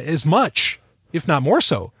as much, if not more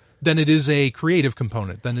so, than it is a creative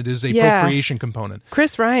component, than it is a procreation component.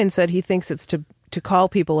 Chris Ryan said he thinks it's to call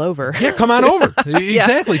people over. Yeah, come on over.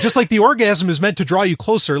 Exactly. Just like the orgasm is meant to draw you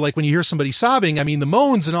closer. Like when you hear somebody sobbing, I mean, the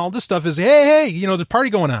moans and all this stuff is, hey, you know, the party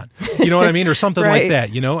going on. You know what I mean? Or something like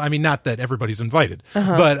that, you know? I mean, not that everybody's invited,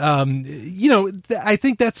 but, you know, I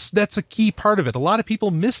think that's a key part of it. A lot of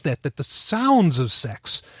people miss that the sounds of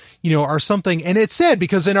sex, you know, are something, and it's sad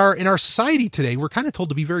because in our society today, we're kind of told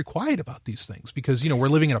to be very quiet about these things because, you know, we're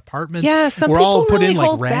living in apartments. Yeah, some we're people all put really in like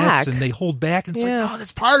hold rats, back. and they hold back, and it's like, no,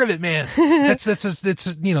 that's part of it, man. That's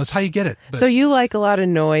you know, it's how you get it. But, so you like a lot of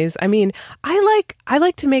noise. I mean, I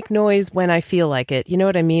like to make noise when I feel like it. You know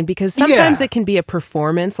what I mean? Because sometimes it can be a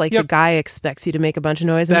performance. Like the guy expects you to make a bunch of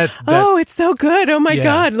noise, and oh, it's so good. Oh my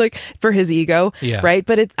God, like for his ego, right?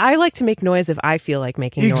 But I like to make noise if I feel like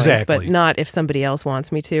making noise, but not if somebody else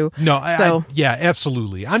wants me to. No, yeah,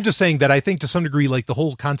 absolutely. I'm just saying that I think to some degree, like the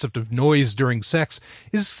whole concept of noise during sex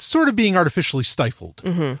is sort of being artificially stifled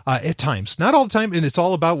at times. Not all the time, and it's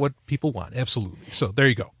all about what people want. Absolutely. So there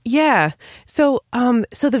you go. Yeah. So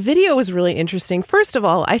the video was really interesting. First of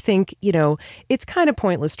all, I think, it's kind of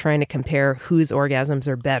pointless trying to compare whose orgasms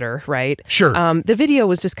are better, right? Sure. The video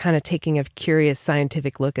was just kind of taking a curious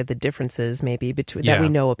scientific look at the differences maybe that we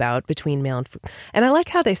know about between male and I like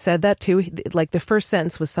how they said that too. Like the first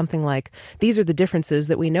sentence was something like, these are the differences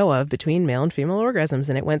that we know of between male and female orgasms.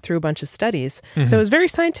 And it went through a bunch of studies. So it was very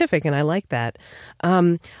scientific and I like that.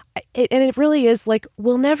 And it really is like,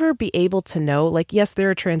 we'll never be able to know, like, yes, there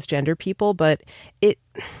are transgender people, but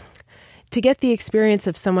to get the experience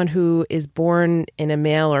of someone who is born in a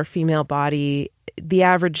male or female body, the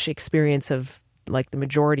average experience of like the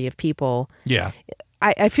majority of people. Yeah.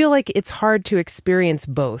 I feel like it's hard to experience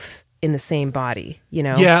both in the same body,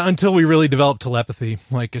 Yeah, until we really develop telepathy.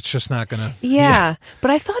 Like, it's just not going to... Yeah, but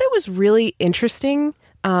I thought it was really interesting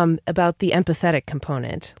about the empathetic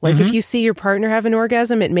component. Like, if you see your partner have an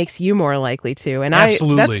orgasm, it makes you more likely to. And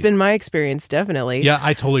Absolutely. That's been my experience, definitely. Yeah,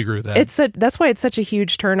 I totally agree with that. That's why it's such a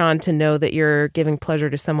huge turn on to know that you're giving pleasure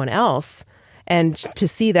to someone else and to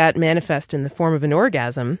see that manifest in the form of an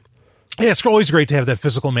orgasm. Yeah, it's always great to have that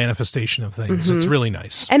physical manifestation of things. It's really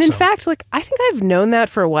nice. And in fact, like, I think I've known that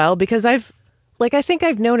for a while because I think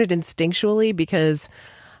I've known it instinctually because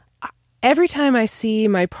every time I see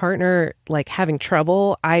my partner like having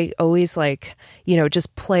trouble, I always like, just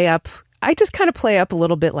I just kind of play up a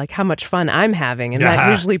little bit like how much fun I'm having. And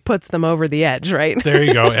that usually puts them over the edge, right? There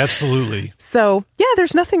you go. Absolutely. So, yeah,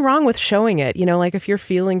 there's nothing wrong with showing it. Like if you're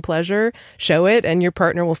feeling pleasure, show it and your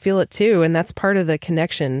partner will feel it too. And that's part of the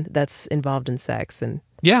connection that's involved in sex. And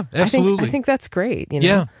yeah, absolutely. I think that's great.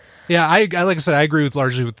 Yeah. Yeah, I like I said, I agree with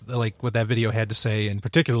largely with like what that video had to say, and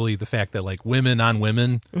particularly the fact that like women on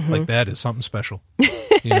women, like that is something special. That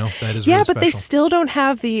is really but special. they still don't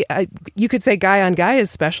have the. You could say guy on guy is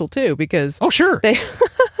special too because sure, they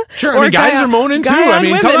sure. I mean, guys are moaning too. I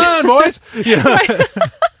mean, come on, boys.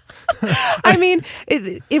 I mean,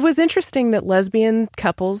 it was interesting that lesbian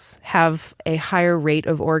couples have a higher rate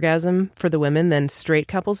of orgasm for the women than straight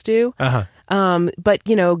couples do. But,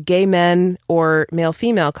 gay men or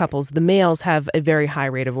male-female couples, the males have a very high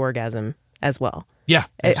rate of orgasm as well. Yeah.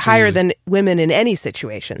 Higher than women in any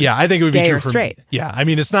situation. Yeah, I think it would be gay true or for straight. Yeah, I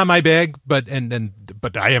mean, it's not my bag, but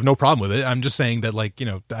I have no problem with it. I'm just saying that, like,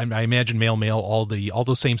 I imagine male, all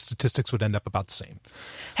those same statistics would end up about the same.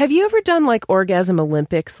 Have you ever done like orgasm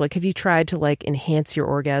Olympics? Like, have you tried to like enhance your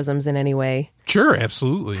orgasms in any way? Sure,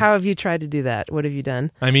 absolutely. How have you tried to do that? What have you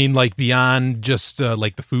done? I mean, like beyond just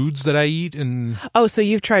like the foods that I eat and... Oh, so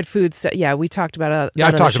you've tried foods. Yeah, we talked about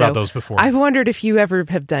I've talked about those before. I've wondered if you ever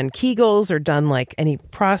have done Kegels or done like any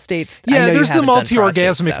prostates. Yeah, there's the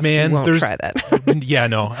multi-orgasmic man. You won't try that. Yeah,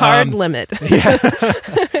 no. Hard limit.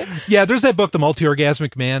 Yeah, there's that book, The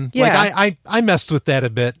Multi-Orgasmic Man. Yeah. Like I messed with that a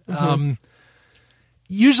bit.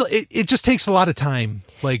 Usually it just takes a lot of time.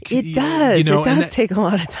 Like it does. It does take a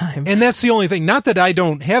lot of time. And that's the only thing. Not that I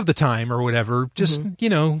don't have the time or whatever. Just,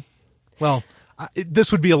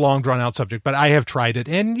 this would be a long drawn out subject, but I have tried it.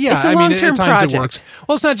 And yeah, it's a long-term at times project. It works.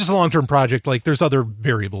 Well, it's not just a long-term project. Like there's other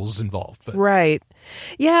variables involved. But. Right.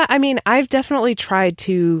 Yeah. I mean, I've definitely tried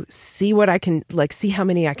to see what I can, like, see how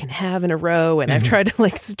many I can have in a row. And I've tried to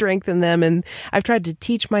like strengthen them. And I've tried to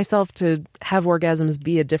teach myself to have orgasms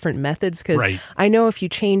via different methods. Cause I know if you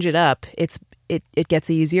change it up, it gets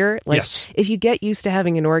easier. Like if you get used to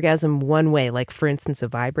having an orgasm one way, like for instance, a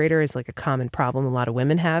vibrator is like a common problem a lot of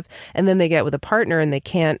women have. And then they get with a partner and they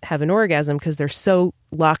can't have an orgasm because they're so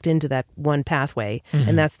locked into that one pathway.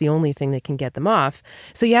 And that's the only thing that can get them off.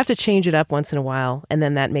 So you have to change it up once in a while. And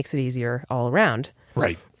then that makes it easier all around.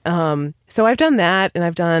 Right. So I've done that and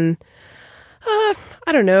I've done, I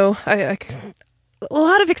don't know. A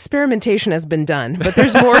lot of experimentation has been done, but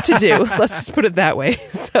there's more to do. Let's just put it that way.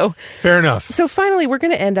 So fair enough. So finally, we're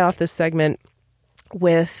going to end off this segment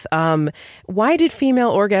with why did female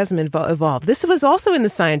orgasm evolve? This was also in The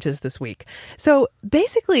Scientist this week. So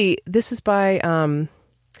basically, this is by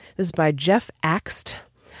Jeff Axt.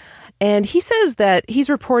 And he says that he's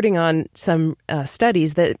reporting on some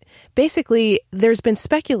studies that basically there's been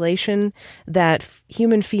speculation that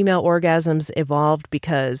human female orgasms evolved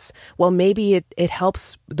because, well, maybe it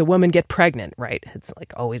helps the woman get pregnant, right? It's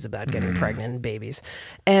like always about getting pregnant and babies.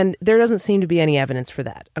 And there doesn't seem to be any evidence for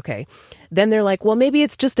that. Okay. Then they're like, well, maybe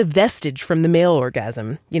it's just a vestige from the male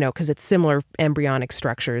orgasm, because it's similar embryonic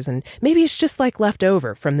structures. And maybe it's just like left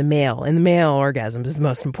over from the male. And the male orgasm is the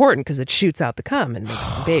most important because it shoots out the cum and makes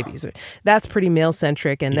babies. That's pretty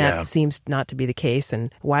male-centric, and that seems not to be the case.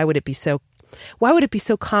 And why would it be so why would it be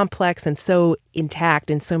so complex and so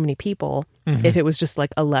intact in so many people if it was just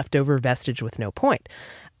like a leftover vestige with no point?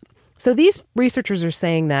 So these researchers are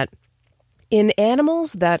saying that in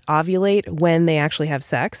animals that ovulate when they actually have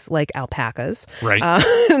sex, like alpacas, Right.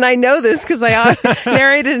 And I know this because I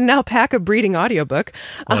narrated an alpaca breeding audiobook.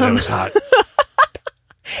 Oh, that was hot.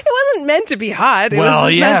 It wasn't meant to be hot. It Well,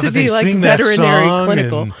 was just yeah, meant to but be they like sing that veterinary song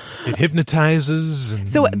clinical. and it hypnotizes. And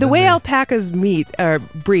So the way alpacas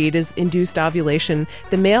breed is induced ovulation.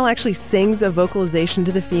 The male actually sings a vocalization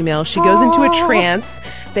to the female. She goes into a trance.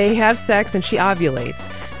 They have sex and she ovulates.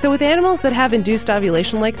 So with animals that have induced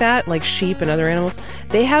ovulation like that, like sheep and other animals,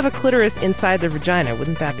 they have a clitoris inside their vagina.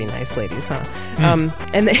 Wouldn't that be nice, ladies, huh?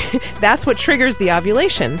 And that's what triggers the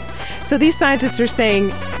ovulation. So these scientists are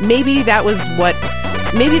saying maybe that was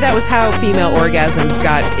how female orgasms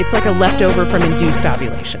got. It's like a leftover from induced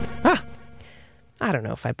ovulation. Huh. I don't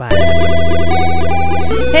know if I buy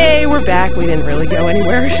it. Hey, we're back. We didn't really go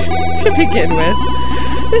anywhere to begin with.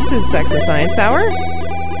 This is Sex and Science Hour.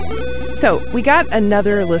 So, we got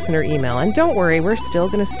another listener email, and don't worry, we're still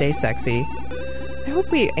going to stay sexy. I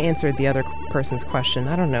hope we answered the other person's question.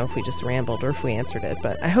 I don't know if we just rambled or if we answered it,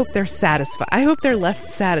 but I hope they're satisfied. I hope they're left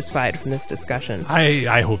satisfied from this discussion.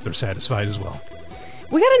 I hope they're satisfied as well.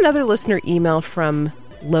 We got another listener email from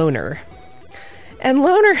Loner. And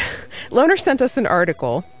Loner sent us an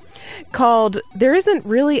article called "There Isn't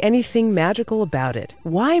Really Anything Magical About It.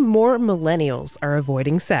 Why More Millennials Are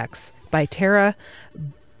Avoiding Sex" by Tara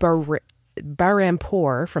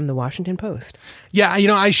Barampour from the Washington Post. Yeah,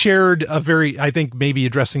 I shared I think maybe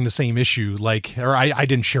addressing the same issue, I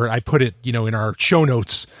didn't share it. I put it, in our show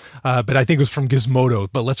notes, but I think it was from Gizmodo,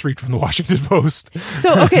 but let's read from the Washington Post.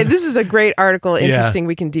 So, okay, this is a great article. Interesting. Yeah.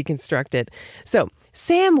 We can deconstruct it. So,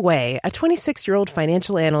 Sam Way, a 26-year-old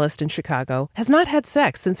financial analyst in Chicago, has not had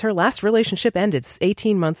sex since her last relationship ended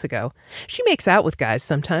 18 months ago. She makes out with guys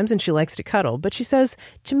sometimes and she likes to cuddle, but she says,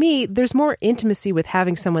 "To me, there's more intimacy with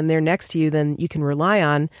having someone there next to you than you can rely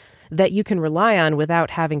on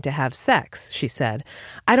without having to have sex," she said.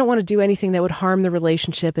 "I don't want to do anything that would harm the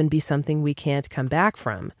relationship and be something we can't come back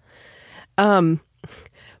from."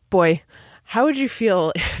 Boy, how would you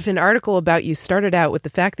feel if an article about you started out with the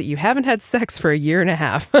fact that you haven't had sex for a year and a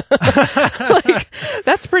half?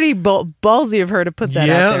 That's pretty ballsy of her to put that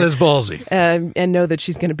out there. Yeah, that's ballsy. And know that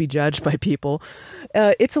she's going to be judged by people.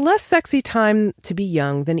 It's a less sexy time to be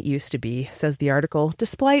young than it used to be, says the article,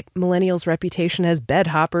 despite millennials' reputation as bed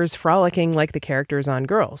hoppers frolicking like the characters on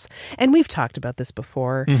Girls. And we've talked about this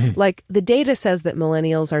before. Mm-hmm. Like, the data says that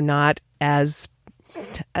millennials are not as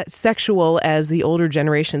sexual as the older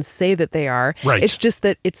generations say that they are. Right. It's just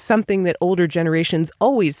that it's something that older generations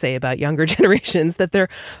always say about younger generations, that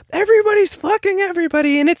everybody's fucking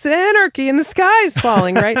everybody and it's anarchy and the sky's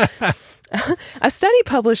falling, right? A study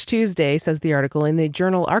published Tuesday, says the article, in the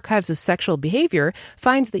journal Archives of Sexual Behavior,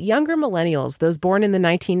 finds that younger millennials, those born in the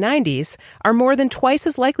 1990s, are more than twice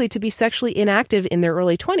as likely to be sexually inactive in their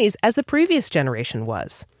early 20s as the previous generation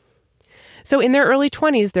was. So in their early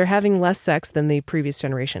 20s, they're having less sex than the previous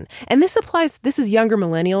generation. And this is younger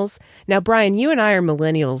millennials. Now, Brian, you and I are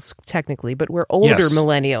millennials technically, but we're older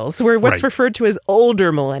millennials. We're what's referred to as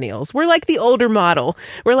older millennials. We're like the older model.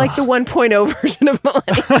 We're like the 1.0 version of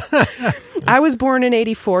millennials. I was born in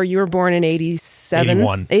 84. You were born in 87.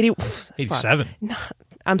 81. 87. No,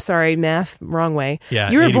 I'm sorry, math, wrong way. Yeah,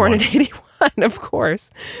 you were 81. born in 81, of course.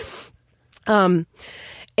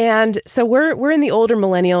 And so we're in the older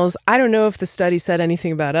millennials. I don't know if the study said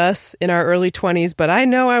anything about us in our early 20s, but I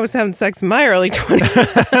know I was having sex in my early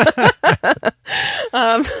 20s.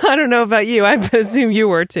 I don't know about you. I assume you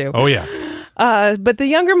were too. Oh, yeah. But the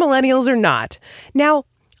younger millennials are not. Now,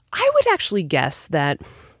 I would actually guess that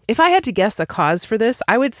if I had to guess a cause for this,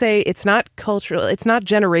 I would say it's not cultural, it's not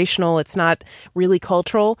generational, it's not really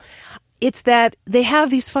cultural. It's that they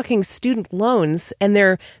have these fucking student loans and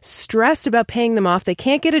they're stressed about paying them off. They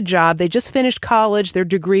can't get a job. They just finished college. Their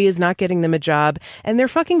degree is not getting them a job. And they're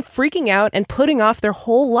fucking freaking out and putting off their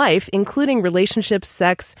whole life, including relationships,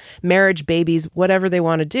 sex, marriage, babies, whatever they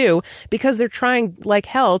want to do, because they're trying like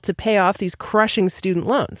hell to pay off these crushing student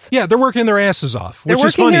loans. Yeah, they're working their asses off. They're which working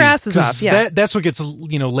is funny, their asses off, yeah. That's what gets,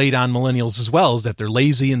 laid on millennials as well, is that they're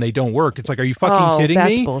lazy and they don't work. It's like, are you fucking kidding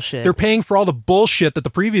me? That's bullshit. They're paying for all the bullshit that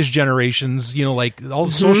the previous generations, like all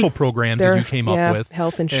the social programs that you came up with.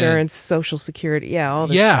 Health insurance, Social Security, all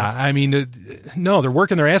this stuff. stuff. I mean, no, they're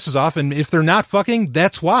working their asses off, and if they're not fucking,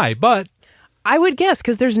 that's why. But I would guess,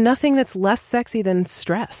 because there's nothing that's less sexy than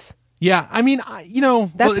stress. Yeah, I mean,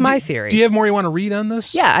 that's my theory. Do you have more you want to read on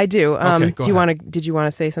this? Yeah, I do. Okay, go ahead. Did you want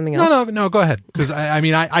to say something else? No, go ahead. Because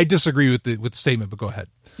I disagree with the statement, but go ahead.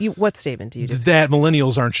 What statement do you disagree? That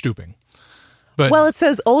millennials aren't stooping. But well, it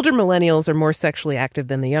says older millennials are more sexually active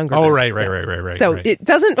than the younger. Oh, right. So right. it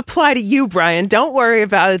doesn't apply to you, Brian. Don't worry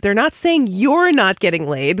about it. They're not saying you're not getting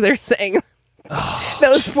laid. They're saying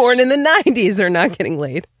those born in the 90s are not getting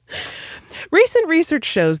laid. Recent research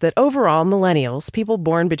shows that overall, millennials, people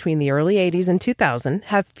born between the early 80s and 2000,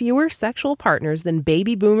 have fewer sexual partners than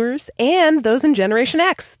baby boomers and those in Generation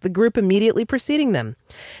X, the group immediately preceding them.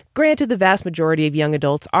 Granted, the vast majority of young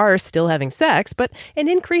adults are still having sex, but an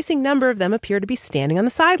increasing number of them appear to be standing on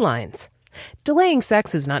the sidelines. Delaying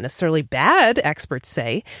sex is not necessarily bad, experts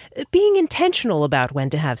say. Being intentional about when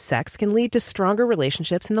to have sex can lead to stronger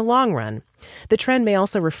relationships in the long run. The trend may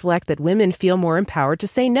also reflect that women feel more empowered to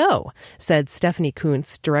say no, said Stephanie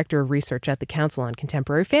Kuntz, Director of Research at the Council on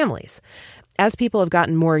Contemporary Families. As people have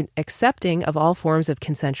gotten more accepting of all forms of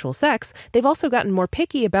consensual sex, they've also gotten more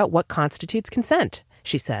picky about what constitutes consent,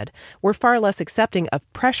 she said. We're far less accepting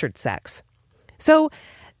of pressured sex. So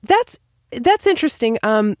that's interesting.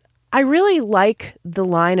 I really like the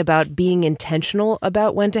line about being intentional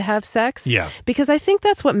about when to have sex. Yeah. Because I think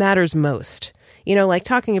that's what matters most. You know, like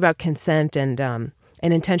talking about consent and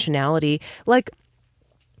intentionality. Like,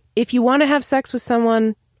 if you want to have sex with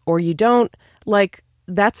someone or you don't, like,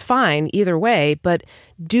 that's fine either way. But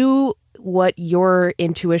do what your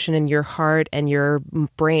intuition and your heart and your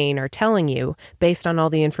brain are telling you based on all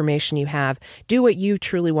the information you have. Do what you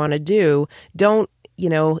truly want to do. Don't,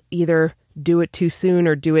 either do it too soon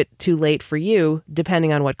or do it too late for you,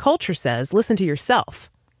 depending on what culture says. Listen to yourself.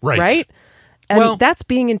 Right? And that's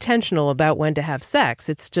being intentional about when to have sex.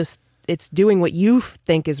 It's doing what you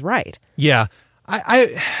think is right. Yeah.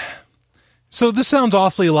 So this sounds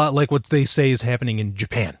awfully a lot like what they say is happening in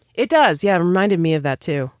Japan. It does. Yeah. It reminded me of that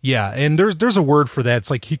too. Yeah. And there's a word for that. It's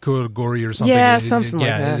like hikogori or something. Yeah, something like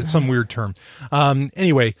that. It's some weird term.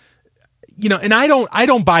 Anyway, and I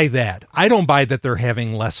don't buy that. I don't buy that they're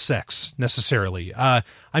having less sex necessarily.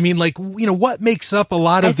 What makes up a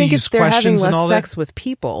lot of these questions and all that? I think they're having less sex with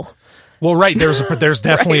people. Well, right. There's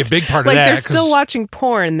definitely a big part of that. They're still watching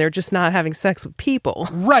porn. They're just not having sex with people.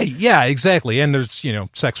 Right. Yeah, exactly. And there's,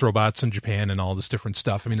 sex robots in Japan and all this different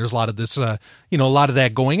stuff. I mean, there's a lot of this, a lot of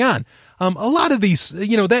that going on. A lot of these,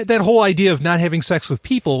 that whole idea of not having sex with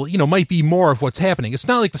people, might be more of what's happening. It's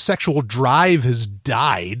not like the sexual drive has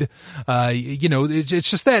died.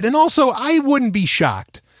 It's just that. And also, I wouldn't be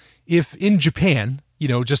shocked if in Japan,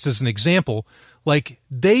 just as an example, like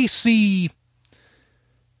they see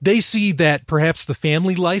that perhaps the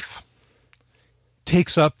family life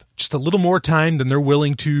takes up just a little more time than they're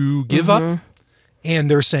willing to give up.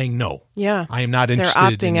 And they're saying, no, I am not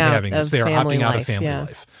interested in having this. They are opting out of family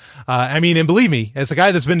life. And believe me, as a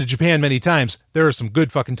guy that's been to Japan many times, there are some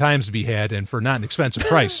good fucking times to be had, and for not an expensive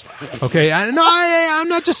price. Okay, I'm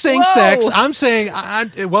not just saying sex. I'm saying,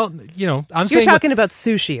 you're talking about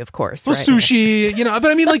sushi, of course. Well, right? Sushi,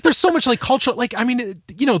 but I mean, like, there's so much like cultural, like, I mean,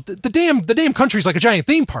 the damn country's like a giant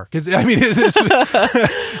theme park. It's I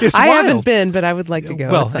wild. haven't been, but I would like to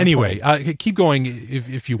go. Well, anyway, keep going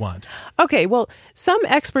if you want. Okay, well, some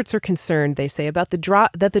experts are concerned, they say, about the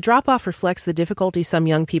drop-off reflects the difficulty some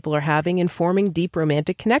young people are having in forming deep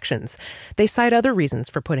romantic connections. They cite other reasons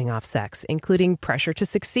for putting off sex, including pressure to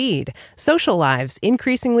succeed, social lives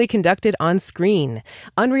increasingly conducted on screen,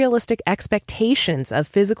 unrealistic expectations of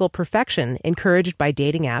physical perfection encouraged by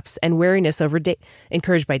dating apps and wariness over date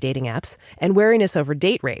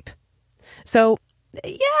rape. So,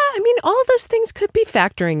 yeah, I mean, all those things could be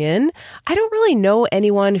factoring in. I don't really know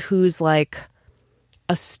anyone who's like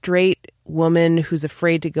a straight woman who's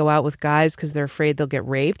afraid to go out with guys because they're afraid they'll get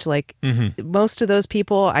raped. Like, most of those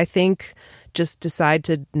people, I think, just decide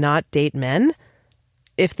to not date men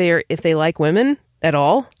if they like women at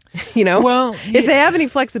all. Well, if they have any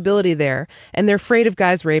flexibility there and they're afraid of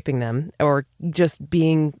guys raping them or just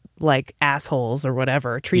being like assholes or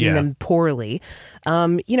whatever, treating them poorly,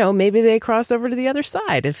 maybe they cross over to the other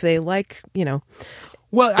side if they like,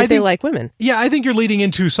 they like women. Yeah, I think you're leading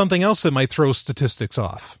into something else that might throw statistics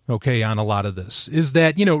off, okay, on a lot of this, is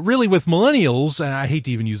that, really with millennials, and I hate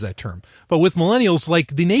to even use that term, but with millennials,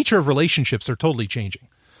 like, the nature of relationships are totally changing.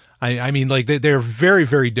 I mean, like, they're very,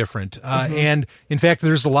 very different. And in fact,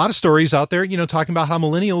 there's a lot of stories out there, talking about how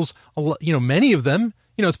millennials, many of them,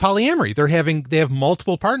 it's polyamory. They have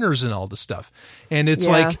multiple partners and all this stuff. And it's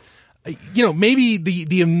like, maybe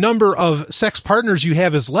the number of sex partners you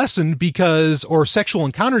have is lessened or sexual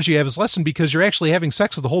encounters you have is lessened because you're actually having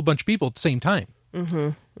sex with a whole bunch of people at the same time.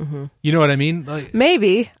 You know what I mean? Like,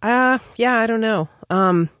 maybe. I don't know.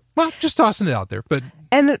 Well, just tossing it out there, but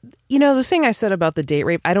And, you know, the thing I said about the date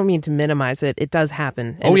rape, I don't mean to minimize it. It does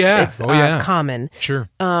happen. And it's common. Sure.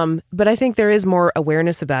 But I think there is more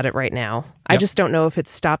awareness about it right now. Yep. I just don't know if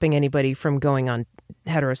it's stopping anybody from going on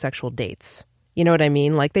heterosexual dates. You know what I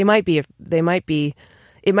mean? Like it might be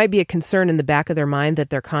a concern in the back of their mind that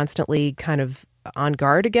they're constantly kind of on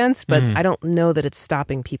guard against, but I don't know that it's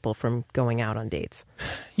stopping people from going out on dates.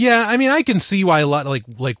 Yeah, I mean, I can see why a lot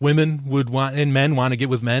like women would want, and men want to get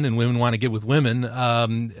with men, and women want to get with women.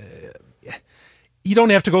 You don't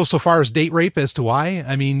have to go so far as date rape as to why.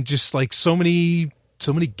 I mean, just like so many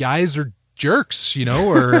guys are jerks, you know,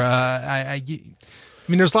 or I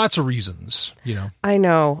mean, there's lots of reasons, you know. I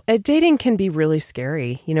know. Dating can be really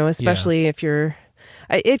scary, you know, especially if you're.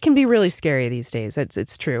 It can be really scary these days.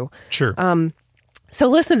 It's true. Sure. So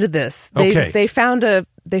listen to this. They found a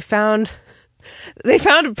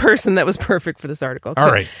person that was perfect for this article. All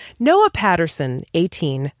right. Noah Patterson,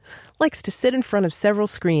 18, likes to sit in front of several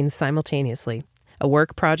screens simultaneously. A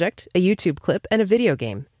work project, a YouTube clip, and a video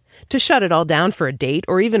game. To shut it all down for a date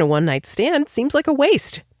or even a one-night stand seems like a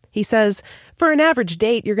waste. He says, for an average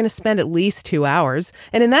date, you're going to spend at least 2 hours.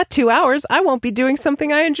 And in that 2 hours, I won't be doing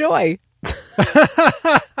something I enjoy.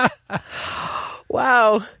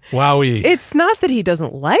 Wow. Wowie. It's not that he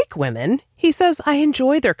doesn't like women. He says, I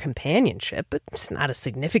enjoy their companionship, but it's not a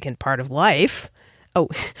significant part of life. Oh,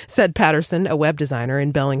 said Patterson, a web designer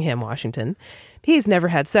in Bellingham, Washington. He's never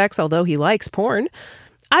had sex, although he likes porn.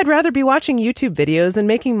 I'd rather be watching YouTube videos and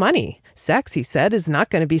making money. Sex, he said, is not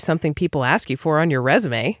going to be something people ask you for on your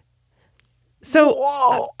resume. So,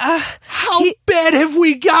 whoa. How bad have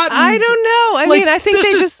we gotten? I don't know. I mean, I think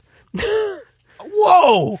they just...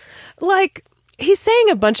 Whoa. Like... He's saying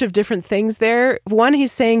a bunch of different things there. One,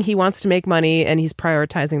 he's saying he wants to make money and he's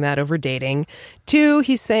prioritizing that over dating. Two,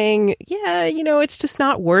 he's saying, yeah, you know, it's just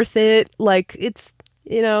not worth it. Like it's,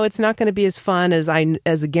 you know, it's not going to be as fun as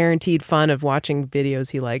a guaranteed fun of watching videos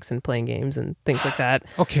he likes and playing games and things like that.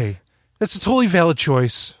 Okay. That's a totally valid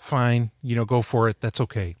choice. Fine. You know, go for it. That's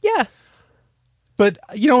okay. Yeah. But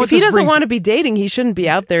you know what? If he doesn't want to be dating, he shouldn't be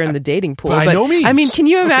out there in the dating pool. By no means. I mean, can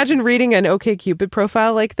you imagine reading an OkCupid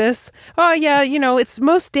profile like this? Oh yeah, you know, it's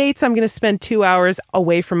most dates I'm going to spend 2 hours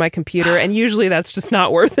away from my computer, and usually that's just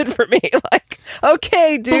not worth it for me. Like,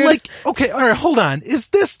 okay, dude. But like, okay, all right, hold on. Is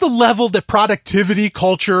this the level that productivity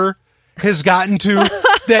culture has gotten to?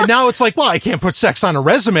 That now it's like, well, I can't put sex on a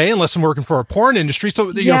resume unless I'm working for a porn industry.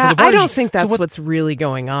 So you know, for the I don't think that's what's really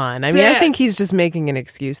going on. I mean, I think he's just making an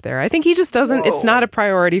excuse there. I think he just doesn't. Whoa. It's not a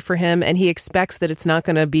priority for him, and he expects that it's not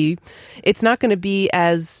going to be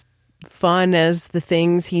as fun as the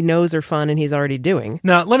things he knows are fun and he's already doing.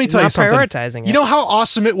 Now, let me tell you something. Prioritizing it. You know how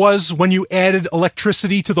awesome it was when you added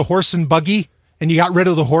electricity to the horse and buggy? And you got rid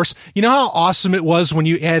of the horse. You know how awesome it was when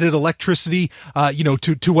you added electricity,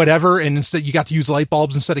 to whatever, and instead you got to use light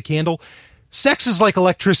bulbs instead of candle. Sex is like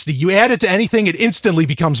electricity. You add it to anything, it instantly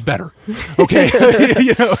becomes better. Okay,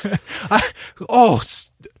 you know.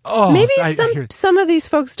 Maybe some of these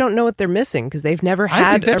folks don't know what they're missing because they've never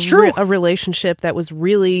had a relationship that was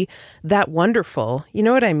really that wonderful. You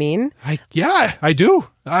know what I mean? I do.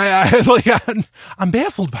 I'm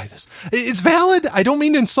baffled by this. It's valid. I don't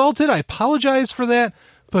mean to insult it. I apologize for that.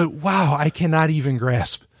 But wow, I cannot even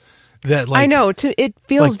grasp that. Like, I know. It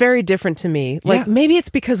feels very different to me. Like maybe it's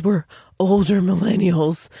because we're older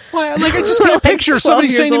millennials. Well, like I just can't picture somebody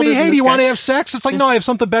saying to me, "Hey, do you want to have sex?" It's like, no, I have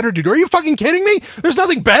something better to do. Are you fucking kidding me? There's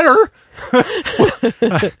nothing better.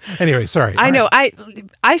 Anyway, sorry. I know.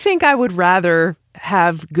 I think I would rather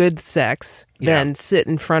have good sex than sit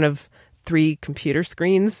in front of 3 computer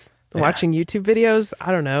screens watching YouTube videos.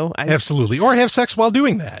 I don't know. Absolutely. Or have sex while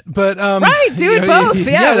doing that. But right, do it both.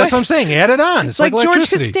 Yeah, that's what I'm saying. Add it on. It's like George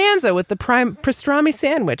Costanza with the prime pastrami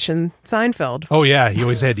sandwich in Seinfeld. Oh yeah, he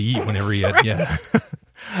always had to eat whenever he had. Right. Yeah.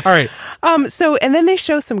 All right. So, and then they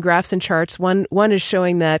show some graphs and charts. One is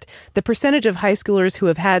showing that the percentage of high schoolers who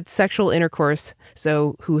have had sexual intercourse,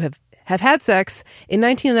 so who have had sex, in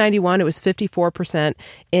 1991 it was 54%.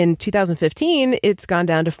 In 2015, it's gone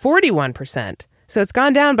down to 41%. So it's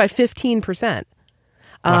gone down by 15%.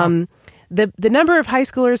 Wow. The number of high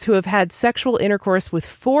schoolers who have had sexual intercourse with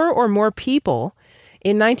 4 or more people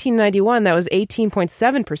in 1991, that was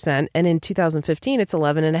 18.7%. And in 2015, it's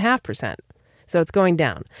 11.5%. So it's going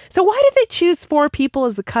down. So why did they choose 4 people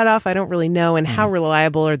as the cutoff? I don't really know. And how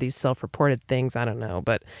reliable are these self-reported things? I don't know.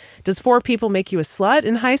 But does 4 people make you a slut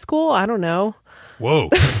in high school? I don't know. Whoa.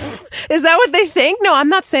 Is that what they think? No, I'm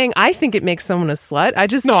not saying I think it makes someone a slut.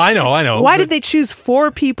 No, I know. Why did they choose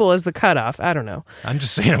 4 people as the cutoff? I don't know. I'm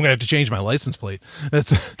just saying I'm going to have to change my license plate.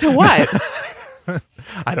 That's to what?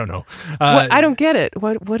 I don't know. I don't get it.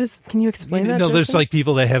 What is? Can you explain that? No, there's Justin? like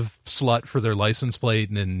people that have slut for their license plate,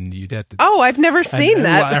 and then you'd have to. Oh, I've never seen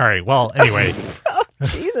that. Well, all right. Well, anyway.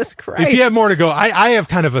 Jesus Christ. If you have more to go, I have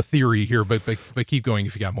kind of a theory here, but keep going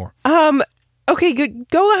if you got more. Okay,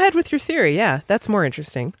 go ahead with your theory. Yeah, that's more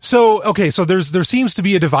interesting. So there seems to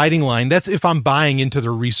be a dividing line. That's if I'm buying into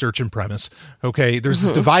their research and premise. Okay, there's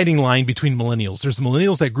this dividing line between millennials. There's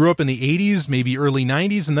millennials that grew up in the 80s, maybe early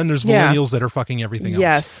 90s, and then there's millennials that are fucking everything else.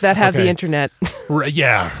 Yes, that have the internet. Right,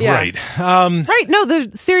 yeah, right. Right, no,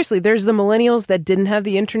 seriously, there's the millennials that didn't have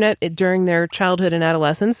the internet during their childhood and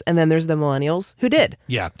adolescence, and then there's the millennials who did.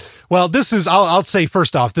 Yeah. Well, this is, I'll say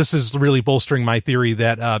first off, this is really bolstering my theory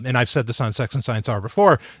that, and I've said this on Sex and Science Hour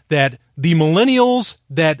before, that the millennials,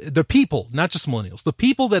 that the people, not just millennials, the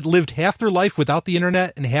people that lived half their life without the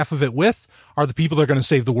internet and half of it with, are the people that are going to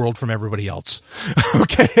save the world from everybody else.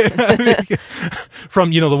 Okay.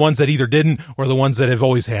 From, the ones that either didn't or the ones that have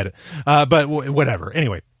always had it. But whatever.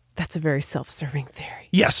 Anyway. That's a very self-serving theory.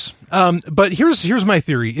 Yes. But here's my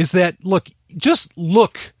theory is that, just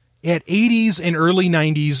look at 80s and early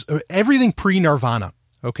 90s, everything pre-Nirvana.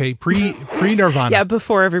 Okay, pre-Nirvana. Yeah,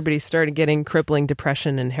 before everybody started getting crippling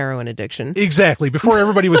depression and heroin addiction. Exactly, before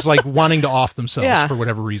everybody was wanting to off themselves for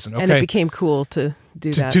whatever reason. Okay? And it became cool to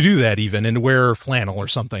do that. To do that even, and wear flannel or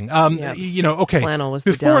something. Okay. Flannel was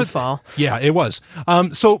the downfall. Yeah, it was.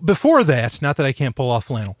 So before that, not that I can't pull off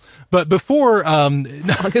flannel, but before... as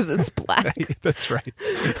long as it's black. That's right.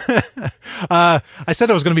 I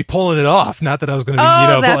said I was going to be pulling it off, not that I was going to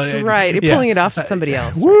be, that's right. You're pulling it off of somebody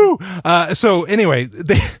else. Woo! So anyway,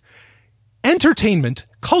 entertainment,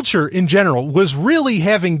 culture in general, was really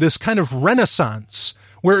having this kind of renaissance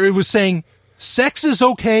where it was saying, sex is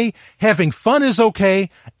okay, having fun is okay,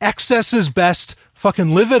 excess is best,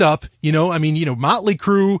 fucking live it up, Motley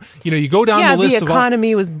Crue, you go down the list of... Yeah, the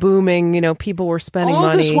economy was booming, people were spending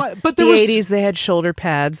money. But the 80s, they had shoulder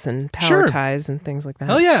pads and power ties and things like that.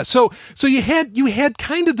 Hell yeah. So you had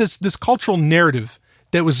kind of this cultural narrative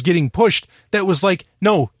that was getting pushed that was like,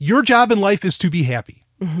 no, your job in life is to be happy.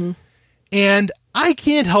 Mm-hmm. And I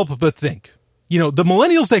can't help but think, the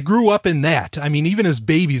millennials that grew up in that, even as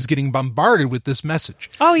babies getting bombarded with this message.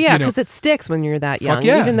 Oh, yeah, because it sticks when you're that young.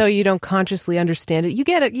 Yeah. Even though you don't consciously understand it, you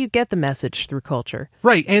get the message through culture.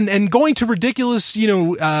 Right, and going to ridiculous,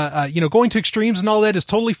 going to extremes and all that is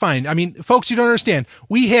totally fine. Folks, you don't understand.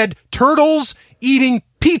 We had turtles eating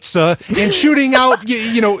pizza and shooting out,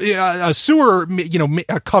 sewer,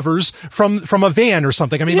 covers from a van or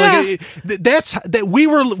something. We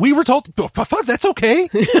were told, fuck, that's okay.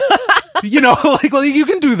 Well, you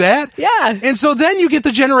can do that. Yeah. And so then you get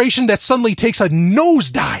the generation that suddenly takes a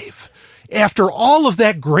nosedive after all of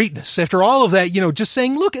that greatness, after all of that, just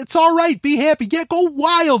saying, look, it's all right. Be happy. Yeah, go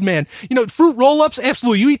wild, man. Fruit roll-ups.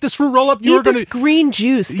 Absolutely. You eat this fruit roll-up. You're going to green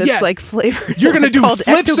juice that's flavored. You're going to do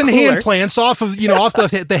flips and hand plants off of, off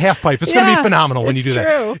the half pipe. It's going to be phenomenal when you do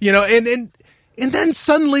that. And then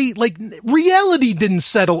suddenly, reality didn't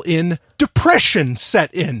settle in. Depression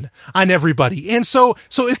set in on everybody. And so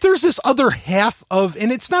if there's this other half of,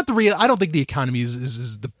 and it's not the real, I don't think the economy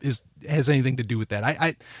has anything to do with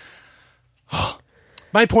that.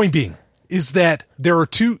 My point being is that there are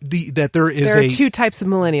two types of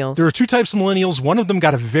millennials. There are two types of millennials. One of them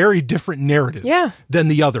got a very different narrative than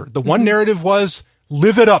the other. The one narrative was,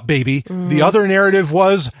 live it up, baby. The other narrative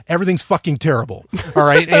was, everything's fucking terrible. All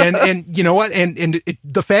right. And you know what? And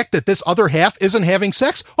the fact that this other half isn't having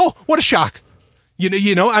sex. Oh, what a shock.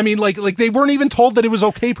 They weren't even told that it was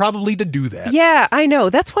okay probably to do that. Yeah, I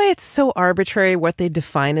know. That's why it's so arbitrary what they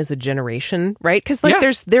define as a generation, right? Because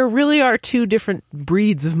there really are two different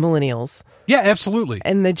breeds of millennials. Yeah, absolutely.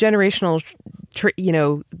 And the generational,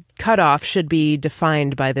 cutoff should be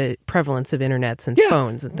defined by the prevalence of internets and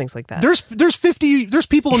phones and things like that. There's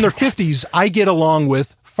people in their 50s I get along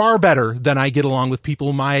with far better than I get along with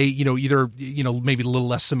people my, either, maybe a little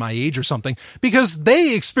less than my age or something, because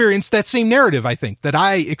they experienced that same narrative, I think, that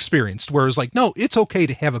I experienced, where it was like, no, it's okay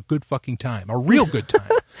to have a good fucking time, a real good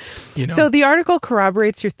time. So the article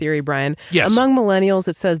corroborates your theory, Brian. Yes. Among millennials,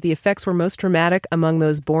 it says the effects were most dramatic among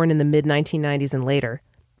those born in the mid-1990s and later.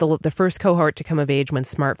 The first cohort to come of age when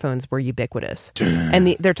smartphones were ubiquitous.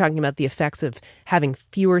 And they're talking about the effects of having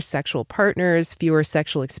fewer sexual partners, fewer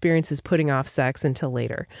sexual experiences, putting off sex until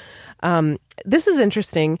later. This is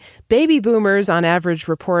interesting. Baby boomers, on average,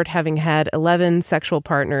 report having had 11 sexual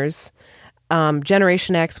partners.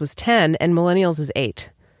 Generation X was 10, and millennials is 8.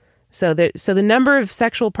 So the number of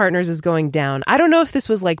sexual partners is going down. I don't know if this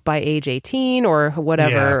was by age 18 or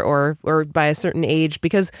whatever, or by a certain age,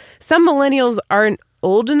 because some millennials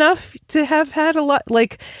old enough to have had a lot,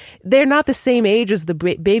 like they're not the same age as the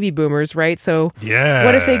baby boomers, right? So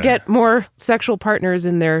what if they get more sexual partners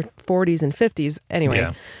in their 40s and 50s? Anyway.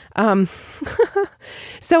 Yeah.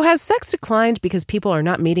 So has sex declined because people are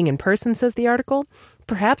not meeting in person, says the article?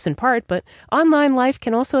 Perhaps in part, but online life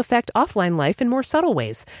can also affect offline life in more subtle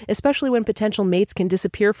ways, especially when potential mates can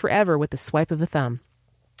disappear forever with the swipe of a thumb.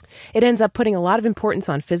 It ends up putting a lot of importance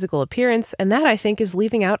on physical appearance, and that, I think, is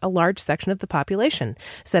leaving out a large section of the population,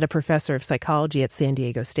 said a professor of psychology at San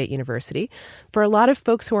Diego State University. For a lot of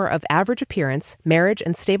folks who are of average appearance, marriage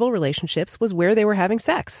and stable relationships was where they were having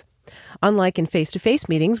sex. Unlike in face-to-face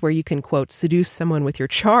meetings where you can, quote, seduce someone with your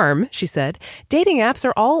charm, she said, dating apps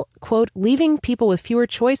are all, quote, leaving people with fewer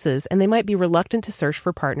choices, and they might be reluctant to search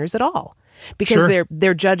for partners at all. Because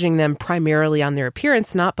they're judging them primarily on their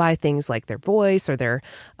appearance, not by things like their voice or their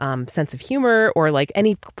sense of humor or like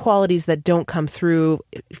any qualities that don't come through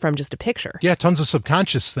from just a picture. Yeah, tons of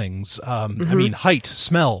subconscious things. I mean, height,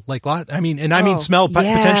 smell, like smell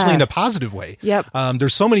potentially in a positive way. Yep.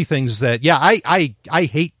 There's so many things that, I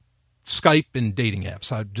hate Skype and dating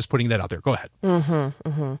apps. I'm just putting that out there. Go ahead.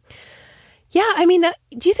 Yeah, I mean,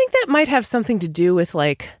 do you think that might have something to do with,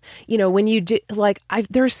 like, you know, when you do, like,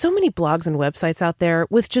 there are so many blogs and websites out there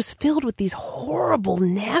with just filled with these horrible,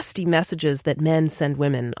 nasty messages that men send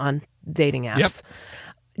women on dating apps. Yep.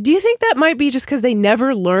 Do you think that might be just because they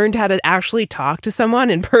never learned how to actually talk to someone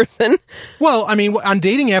in person? Well, I mean, on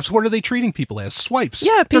dating apps, what are they treating people as? Swipes.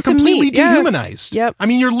 Yeah, they're completely dehumanized. Yes. Yep. I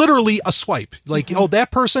mean, you're literally a swipe. Like, oh,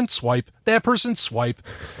 that person, swipe. That person, swipe.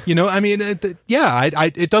 You know, I mean,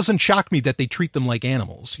 it doesn't shock me that they treat them like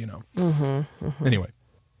animals, you know. Anyway.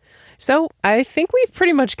 So I think we've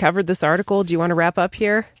pretty much covered this article. Do you want to wrap up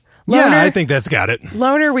here? Loner, yeah, I think that's got it.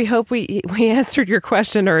 Loner, we hope we answered your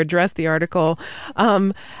question or addressed the article.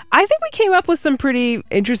 I think we came up with some pretty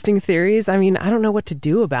interesting theories. I mean, I don't know what to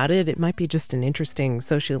do about it. It might be just an interesting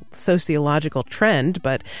sociological trend.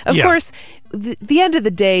 But, of course, the end of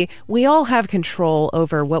the day, we all have control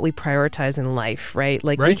over what we prioritize in life, right?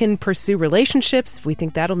 Like, we can pursue relationships. If we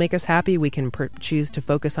think that'll make us happy, we can choose to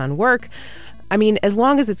focus on work. I mean, as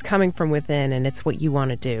long as it's coming from within and it's what you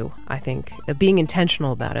want to do, I think being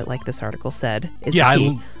intentional about it, like this article said, is the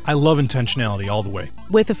key. I love intentionality all the way.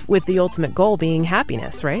 With the ultimate goal being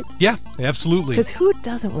happiness, right? Yeah, absolutely. Because who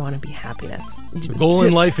doesn't want to be happiness? The goal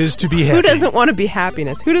in life is to be happy. Who doesn't want to be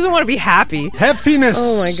happiness? Who doesn't want to be happy? Happiness!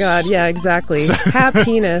 Oh my God, yeah, exactly.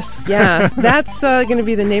 Happiness, yeah. That's going to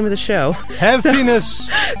be the name of the show. Happiness!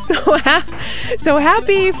 So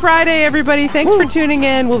happy Friday, everybody. Thanks for tuning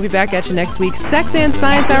in. We'll be back at you next week.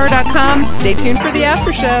 SexandScienceHour.com. Stay tuned for the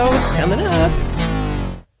after show. It's coming up.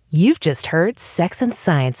 You've just heard Sex and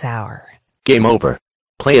Science Hour. Game over.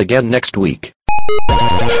 Play again next week.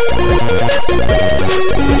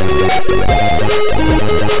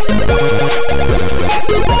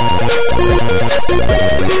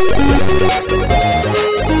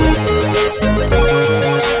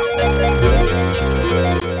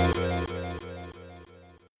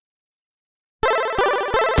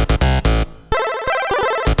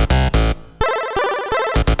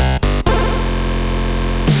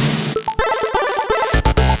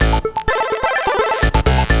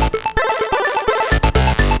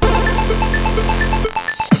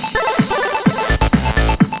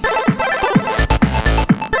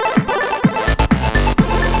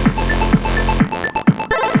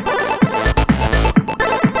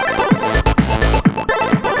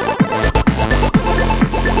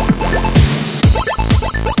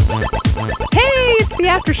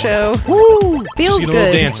 Show. Woo! Feels good. A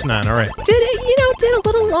little dancing on. All right. Did a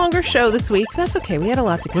little longer show this week. That's okay. We had a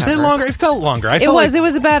lot to cover. Was it longer? It felt longer. It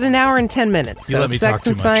was about an hour and 10 minutes. You so let me Sex talk too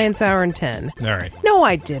and much. Science Hour and 10. All right. No,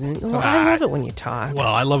 I didn't. Well, I love it when you talk.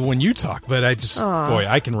 Well, I love it when you talk, but I just, boy,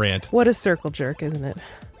 I can rant. What a circle jerk, isn't it?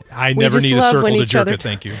 I never need a circle to jerk it.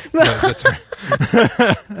 Thank you. That's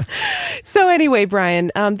right. So anyway, Brian,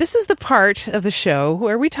 this is the part of the show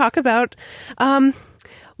where we talk about,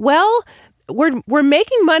 we're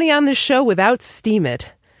making money on this show without Steemit.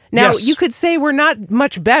 Now, you could say we're not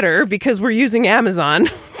much better because we're using Amazon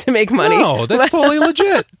to make money. No, that's totally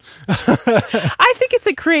legit. I think it's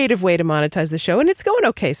a creative way to monetize the show, and it's going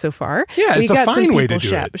okay so far. Yeah, it's a fine way to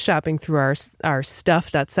do it. Shopping through our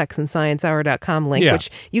stuff.sexandsciencehour.com link,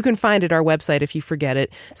 which you can find at our website if you forget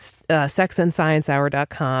it,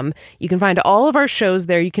 sexandsciencehour.com. You can find all of our shows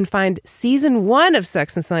there. You can find season 1 of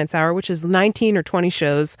Sex and Science Hour, which is 19 or 20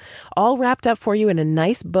 shows, all wrapped up for you in a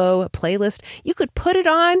nice bow, a playlist. You could put it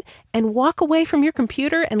on and walk away from your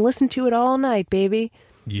computer and listen to it all night, baby.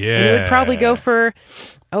 Yeah. And it would probably go for,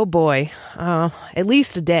 at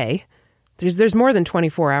least a day. There's more than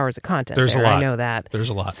 24 hours of content. There's there. a lot. I know that. There's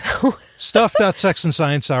a lot. So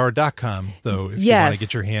Stuff.sexandsciencehour.com, though, if you want to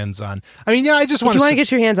get your hands on. I mean, I just want to. If you want to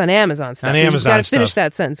get your hands on Amazon stuff, you've got to finish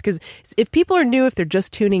that sentence, because if people are new, if they're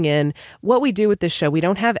just tuning in, what we do with this show, we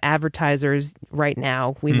don't have advertisers right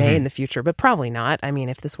now. We may in the future, but probably not. I mean,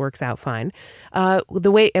 if this works out, fine.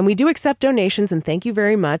 And we do accept donations, and thank you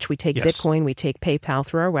very much. We take Bitcoin, we take PayPal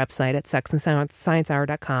through our website at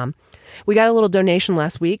sexandsciencehour.com. We got a little donation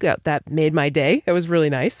last week that made my day. It was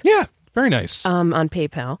really nice. Yeah. Very nice. On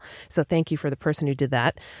PayPal. So thank you for the person who did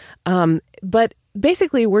that. But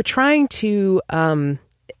basically, we're trying to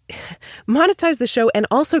monetize the show and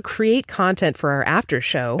also create content for our after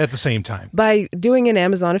show. At the same time. By doing an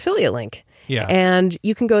Amazon affiliate link. Yeah. And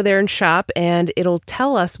you can go there and shop, and it'll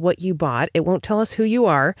tell us what you bought. It won't tell us who you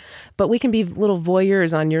are, but we can be little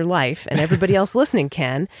voyeurs on your life, and everybody else listening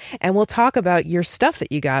can. And we'll talk about your stuff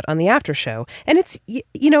that you got on the after show. And it's,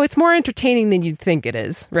 it's more entertaining than you'd think it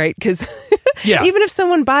is, right? Because even if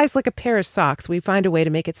someone buys like a pair of socks, we find a way to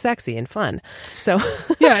make it sexy and fun. So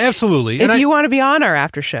yeah, absolutely. If you want to be on our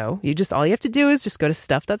after show, all you have to do is just go to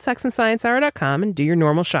stuff.sexandsciencehour.com and do your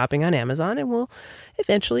normal shopping on Amazon, and we'll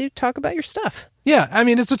eventually talk about your stuff. Yeah, I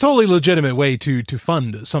mean, it's a totally legitimate way to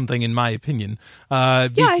fund something, in my opinion.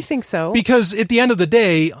 I think so. Because at the end of the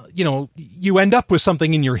day, you end up with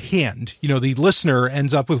something in your hand. The listener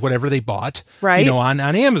ends up with whatever they bought, right? On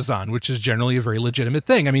Amazon, which is generally a very legitimate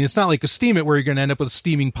thing. I mean, it's not like a Steam It where you're going to end up with a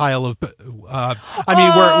steaming pile of.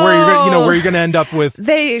 Where you're going to end up with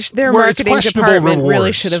their marketing department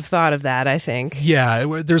really should have thought of that. I think.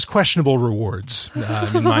 Yeah, there's questionable rewards,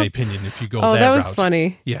 in my opinion, if you go. Oh, that that was route.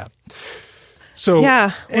 Funny. Yeah. So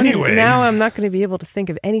anyway, now I'm not going to be able to think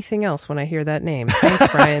of anything else when I hear that name. Thanks,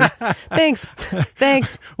 Brian. Thanks,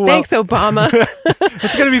 Obama.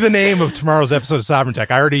 It's going to be the name of tomorrow's episode of Sovereign Tech.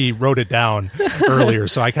 I already wrote it down earlier,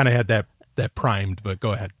 so I kind of had that primed. But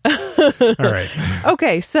go ahead. All right.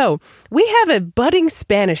 Okay, so we have a budding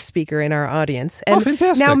Spanish speaker in our audience, and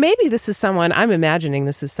fantastic. Now maybe this is someone. I'm imagining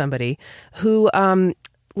this is somebody who,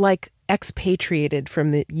 expatriated from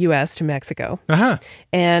the U.S. to Mexico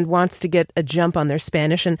and wants to get a jump on their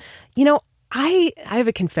Spanish. And, I have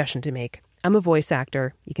a confession to make. I'm a voice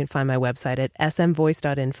actor. You can find my website at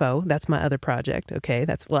smvoice.info. That's my other project. Okay.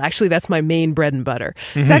 That's my main bread and butter.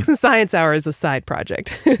 Mm-hmm. Sex and Science Hour is a side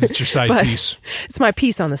project. It's your side piece. It's my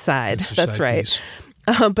piece on the side. That's right.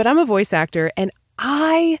 But I'm a voice actor, and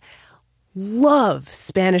I love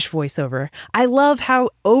Spanish voiceover. I love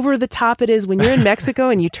how over the top it is when you're in Mexico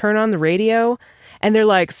and you turn on the radio and they're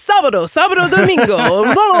like, sábado, domingo,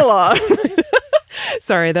 blah, blah, blah.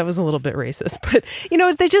 Sorry, that was a little bit racist. But,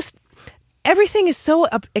 everything is so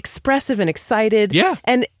expressive and excited. Yeah.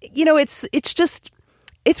 And,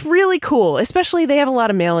 it's really cool. Especially they have a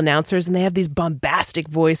lot of male announcers, and they have these bombastic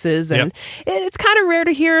voices, and it's kind of rare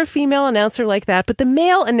to hear a female announcer like that, but the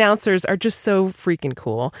male announcers are just so freaking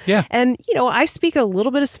cool. Yeah. And, I speak a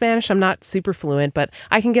little bit of Spanish. I'm not super fluent, but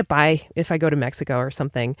I can get by if I go to Mexico or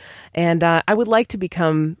something. And I would like to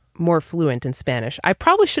become more fluent in Spanish. I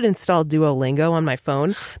probably should install Duolingo on my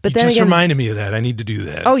phone, but then again, reminded me of that. I need to do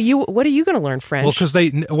that. Oh, what are you going to learn French? Well, because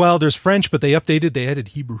there's French, but they added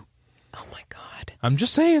Hebrew. Oh my God. I'm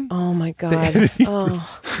just saying. Oh my God.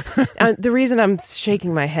 The reason I'm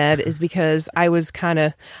shaking my head is because I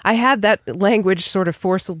had that language sort of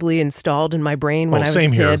forcibly installed in my brain when I was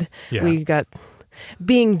a kid. Yeah. We got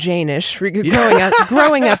being Janish,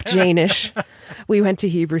 growing up Janish. We went to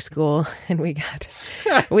Hebrew school, and we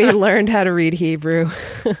learned how to read Hebrew.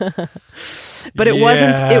 But it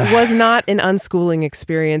was not an unschooling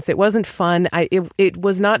experience. It wasn't fun. It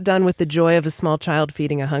was not done with the joy of a small child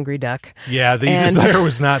feeding a hungry duck. Yeah, the desire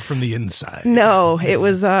was not from the inside. No, it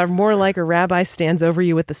was more like a rabbi stands over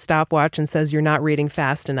you with the stopwatch and says, you're not reading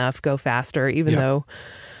fast enough, go faster, even though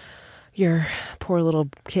your poor little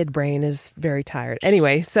kid brain is very tired.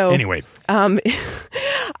 Anyway.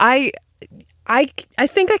 I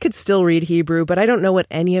think I could still read Hebrew, but I don't know what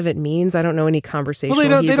any of it means. I don't know any conversational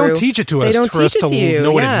Hebrew. They don't teach it to us for us to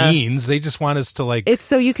know what it means. They just want us to It's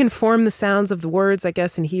so you can form the sounds of the words, I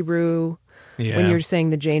guess, in Hebrew when you're saying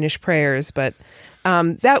the Janish prayers. But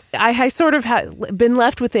I sort of had been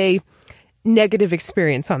left with a negative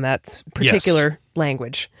experience on that particular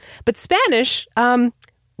language. But Spanish,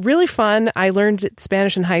 really fun. I learned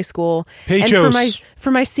Spanish in high school. Pechos. And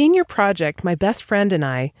for my senior project, my best friend and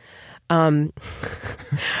I, I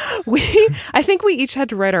think we each had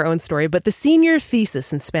to write our own story, but the senior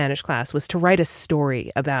thesis in Spanish class was to write a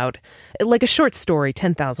story about, like a short story,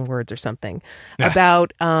 10,000 words or something,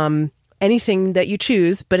 about anything that you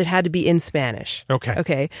choose, but it had to be in Spanish.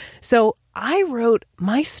 Okay. So I wrote,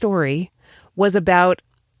 my story was about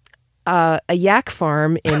a yak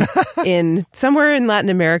farm in somewhere in Latin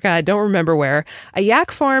America. I don't remember where. A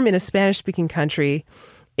yak farm in a Spanish-speaking country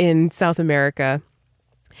in South America.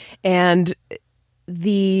 And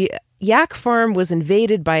the yak farm was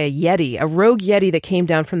invaded by a Yeti, a rogue Yeti that came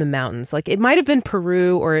down from the mountains. Like, it might have been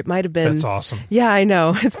Peru, or it might have been... That's awesome. Yeah, I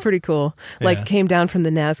know. It's pretty cool. Like, Yeah. came down from the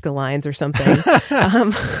Nazca lines or something.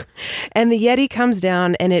 And the Yeti comes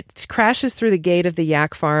down, and it crashes through the gate of the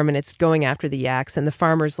yak farm, and it's going after the yaks. And the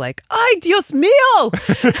farmer's like, "Ay, Dios mío!"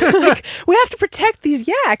 Like, we have to protect these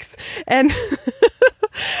yaks. And...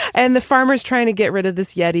 And the farmer's trying to get rid of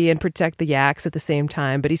this Yeti and protect the yaks at the same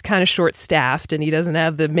time, but he's kind of short-staffed and he doesn't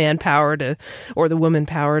have the manpower or the woman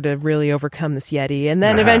power to really overcome this Yeti. And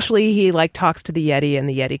then eventually he like talks to the Yeti and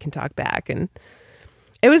the Yeti can talk back. And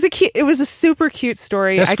it was a super cute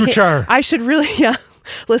story. I should really,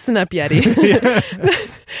 listen up, Yeti.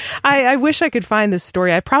 I wish I could find this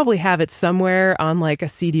story. I probably have it somewhere on like a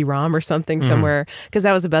CD-ROM or something somewhere, because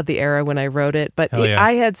that was about the era when I wrote it. But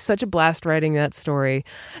I had such a blast writing that story.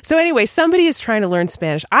 So anyway, somebody is trying to learn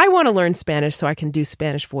Spanish. I want to learn Spanish so I can do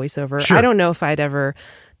Spanish voiceover. Sure. I don't know if I'd ever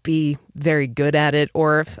be very good at it,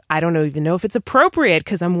 or if I don't even know if it's appropriate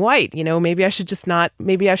because I'm white. Maybe I should just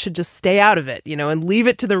stay out of it, and leave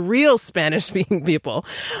it to the real Spanish speaking people,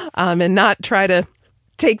 and not try to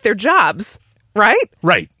take their jobs.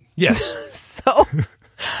 Right. Yes.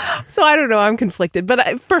 So I don't know. I'm conflicted,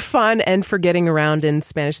 but for fun and for getting around in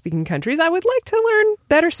Spanish-speaking countries, I would like to learn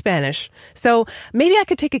better Spanish. So maybe I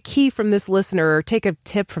could take a key from this listener, or take a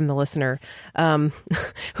tip from the listener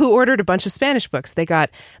who ordered a bunch of Spanish books. They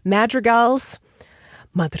got Madrigal's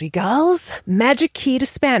Magic Key to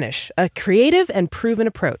Spanish, a creative and proven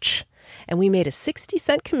approach. And we made a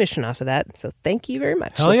 60-cent commission off of that. So thank you very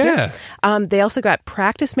much. Hell yeah. They also got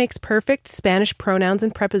Practice Makes Perfect, Spanish Pronouns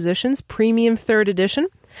and Prepositions, Premium 3rd Edition.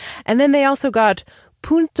 And then they also got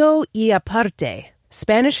Punto y Aparte,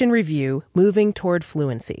 Spanish in Review, Moving Toward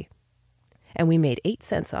Fluency. And we made 8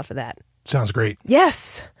 cents off of that. Sounds great.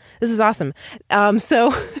 Yes. This is awesome.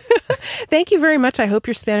 So thank you very much. I hope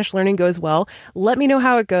your Spanish learning goes well. Let me know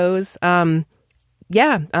how it goes.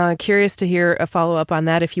 Curious to hear a follow-up on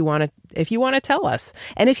that if you want to tell us.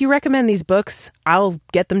 And if you recommend these books, I'll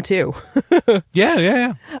get them too.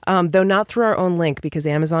 Yeah. Though not through our own link, because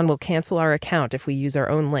Amazon will cancel our account if we use our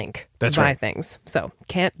own link to buy things. So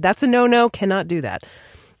that's a no-no, cannot do that.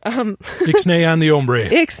 Ixnay on the hombre.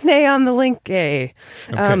 Ixnay on the link. Okay.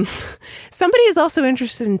 Somebody is also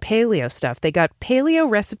interested in paleo stuff. They got Paleo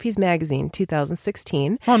Recipes Magazine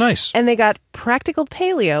 2016. Oh, nice. And they got Practical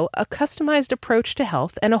Paleo, a customized approach to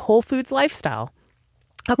health and a whole foods lifestyle.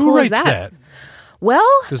 How cool is that? Well,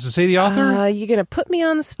 does it say the author? You're going to put me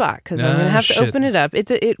on the spot because I'm going to have to open it up.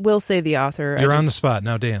 It will say the author. You're on the spot.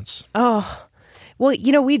 Now dance. Oh, well,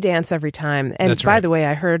 we dance every time. And That's by right. the way,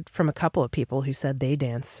 I heard from a couple of people who said they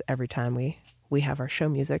dance every time we have our show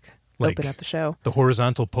music. Like open up the show. The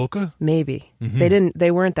horizontal polka? Maybe. Mm-hmm.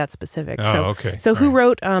 They weren't that specific. Okay. So who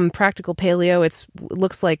wrote Practical Paleo? It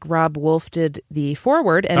looks like Rob Wolf did the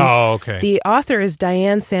foreword. And the author is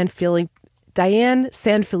Diane Sanfilippo.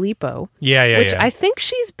 Yeah. Which I think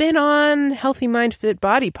she's been on Healthy Mind Fit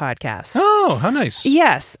Body podcast. Oh, how nice.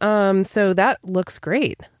 Yes. So that looks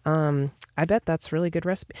great. I bet that's really good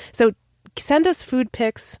recipe. So send us food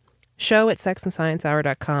pics,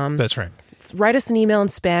 show@sexandsciencehour.com. That's right. Write us an email in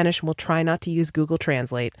Spanish, and we'll try not to use Google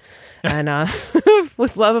Translate. And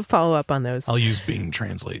with love of follow-up on those. I'll use Bing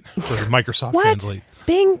Translate or Microsoft What? Translate.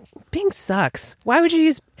 Bing sucks. Why would you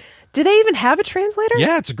use... Do they even have a translator?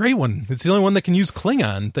 Yeah, it's a great one. It's the only one that can use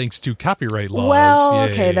Klingon thanks to copyright laws. Well,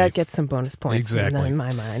 Yay. okay, that gets some bonus points in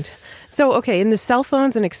my mind. So, okay, in the cell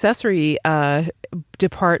phones and accessory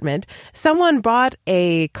department, someone bought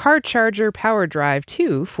a car charger power drive,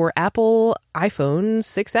 too, for Apple iPhone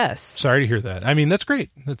 6S. Sorry to hear that. I mean, that's great.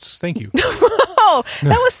 Thank you. Oh,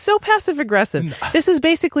 that was so passive-aggressive. This is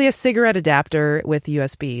basically a cigarette adapter with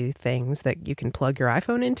USB things that you can plug your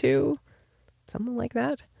iPhone into. Something like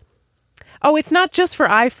that. Oh, it's not just for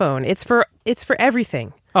iPhone. It's for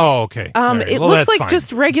everything. Oh, okay. Right. It looks like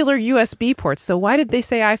just regular USB ports. So why did they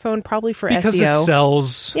say iPhone? Probably for because SEO. Because it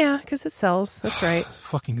sells. Yeah, because it sells. That's right.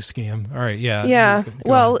 Fucking scam. All right, yeah. Yeah. Go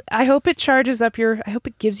well, ahead. I hope it charges up I hope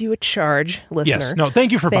it gives you a charge, listener. Yes. No,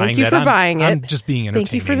 thank you for buying that. Thank you for buying it. I'm just being entertaining.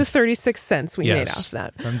 Thank you for the 36 cents we made off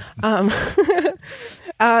that.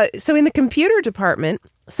 So in the computer department,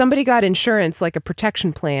 somebody got insurance, like a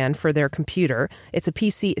protection plan for their computer. It's a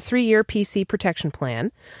 3-year PC protection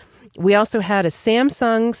plan. We also had a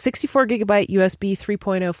Samsung 64-gigabyte USB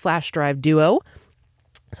 3.0 flash drive Duo.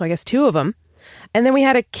 So I guess 2 of them. And then we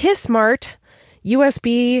had a Kissmart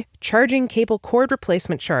USB charging cable cord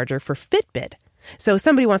replacement charger for Fitbit. So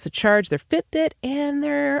somebody wants to charge their Fitbit and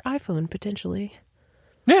their iPhone potentially.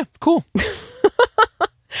 Yeah, cool.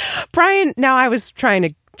 Brian, now I was trying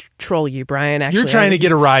to troll you, Brian. Actually, You're trying to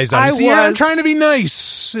get a rise out of me. I I'm was. trying to be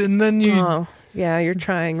nice, and then you. Oh, yeah, you're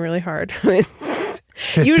trying really hard.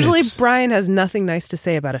 Usually, Brian has nothing nice to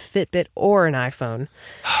say about a Fitbit or an iPhone.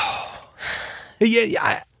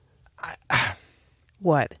 Yeah.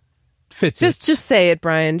 What? Fitbits. Just say it,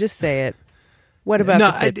 Brian. Just say it. What about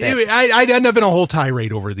the Fitbit? I'd end up in a whole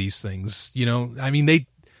tirade over these things. You know, I mean,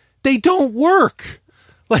 they don't work.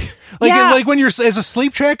 Like when you're as a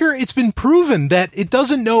sleep tracker, it's been proven that it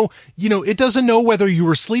doesn't know, it doesn't know whether you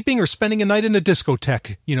were sleeping or spending a night in a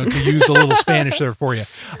discotheque, to use a little Spanish there for you.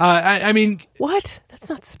 I mean, what? That's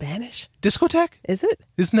not Spanish. Discotheque? Is it?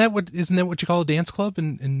 Isn't that what you call a dance club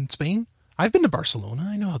in Spain? I've been to Barcelona.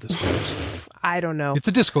 I know how this works. I don't know. It's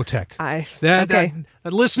a discotheque. Okay.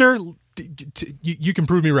 Listener, you can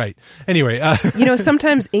prove me right. Anyway.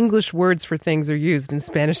 Sometimes English words for things are used in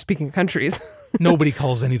Spanish-speaking countries. Nobody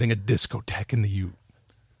calls anything a discotheque in the U.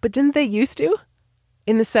 But didn't they used to?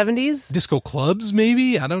 In the 70s? Disco clubs,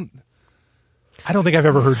 maybe? I don't think I've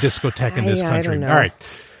ever heard discotheque in this country. I don't know. All right.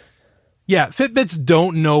 Yeah, Fitbits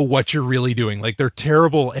don't know what you're really doing. Like, they're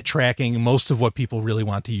terrible at tracking most of what people really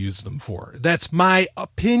want to use them for. That's my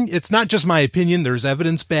opinion. It's not just my opinion. There's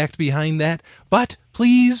evidence backed behind that. But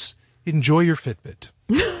please enjoy your Fitbit.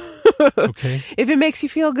 Okay? If it makes you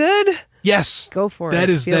feel good, yes. Go for it. That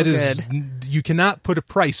is good. You cannot put a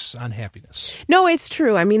price on happiness. No, it's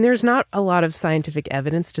true. I mean, there's not a lot of scientific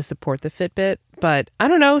evidence to support the Fitbit, but I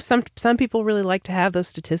don't know. Some people really like to have those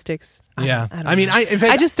statistics. Yeah.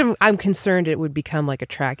 I'm concerned it would become like a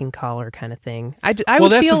tracking collar kind of thing. I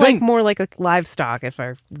would feel like more like a livestock if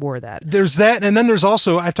I wore that. There's that. And then there's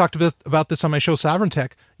also, I've talked about this on my show, Sovereign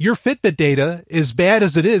Tech. Your Fitbit data, as bad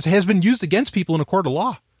as it is, has been used against people in a court of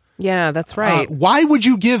law. Yeah, that's right. Why would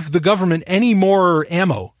you give the government any more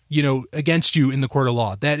ammo, against you in the court of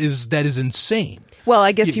law? That is insane. Well,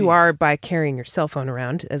 I guess you are by carrying your cell phone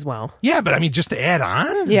around as well. Yeah, but I mean, just to add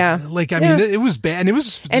on? Yeah. Mean, it was bad. And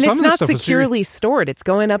it's not securely stored. It's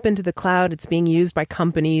going up into the cloud. It's being used by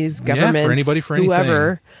companies, governments, for whoever.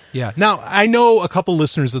 Anything. Yeah. Now, I know a couple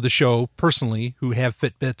listeners of the show personally who have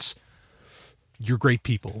Fitbits. You're great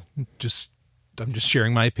people. I'm just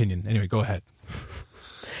sharing my opinion. Anyway, go ahead.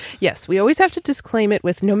 Yes, we always have to disclaim it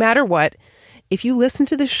with no matter what. If you listen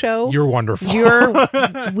to the show, you're wonderful.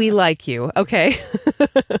 We like you, okay?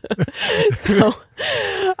 So,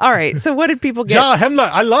 all right. So, what did people get? Ja, Himmler,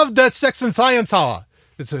 I love that Sex and Science Hour.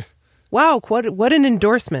 Wow, what an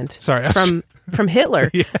endorsement! Sorry, from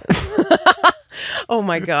Hitler. Yeah. Oh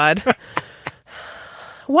my God.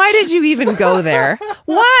 Why did you even go there?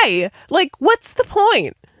 Why? Like, what's the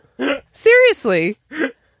point? Seriously.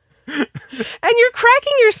 And you're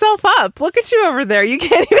cracking yourself up. Look at you over there. You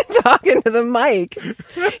can't even talk into the mic.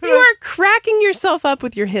 You are cracking yourself up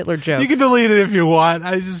with your Hitler jokes. You can delete it if you want.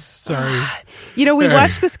 Sorry. We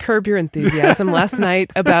watched this Curb Your Enthusiasm last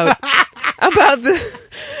night about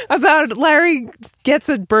Larry gets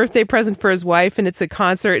a birthday present for his wife, and it's a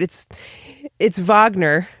concert. It's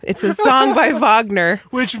Wagner. It's a song by Wagner.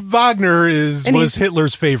 Which Wagner was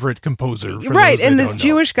Hitler's favorite composer. Right, and this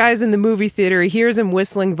Jewish guy's in the movie theater. He hears him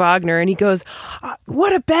whistling Wagner, and he goes,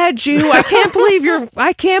 "What a bad Jew! I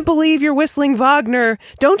can't believe you're whistling Wagner.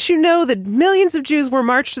 Don't you know that millions of Jews were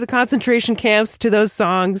marched to the concentration camps to those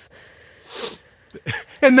songs?"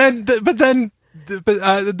 And then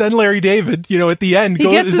Larry David, at the end,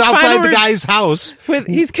 is outside the guy's house.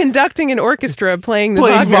 He's conducting an orchestra playing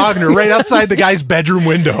Wagner right outside the guy's bedroom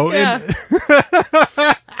window. Yeah.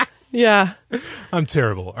 Yeah. I'm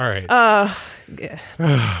terrible. All right.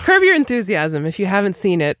 Curb Your Enthusiasm. If you haven't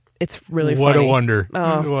seen it, it's really funny. What a wonder.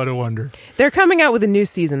 Oh. What a wonder. They're coming out with a new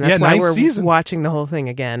season. That's why we're season. watching the whole thing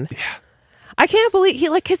again. Yeah. I can't believe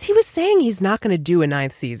because he was saying he's not going to do a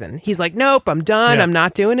 9th season. He's like, nope, I'm done. Yeah. I'm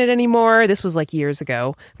not doing it anymore. This was like years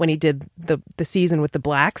ago when he did the season with the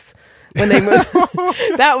blacks when they moved.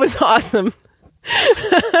 That was awesome.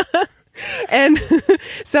 And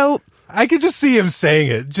so I could just see him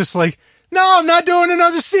saying it, just like, no, I'm not doing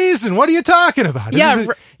another season. What are you talking about? Yeah,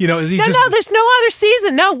 no, there's no other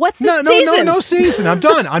season. No, what's the season? No season. I'm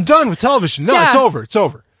done. I'm done with television. No, It's over. It's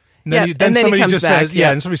over. And then somebody just says,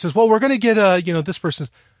 and somebody says, well, we're going to get, this person.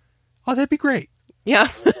 Oh, that'd be great. Yeah.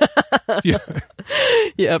 Yeah.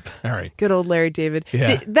 Yep. All right. Good old Larry David.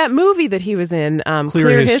 Yeah. That movie that he was in,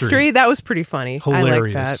 Clear History, that was pretty funny.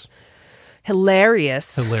 Hilarious. I like that.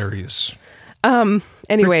 Hilarious.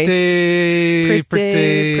 Anyway. Pretty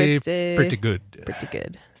good. Pretty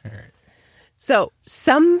good. All right. So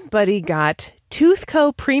somebody got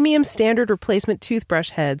Toothco Premium Standard Replacement Toothbrush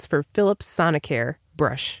Heads for Philips Sonicare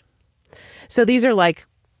brush. So these are like,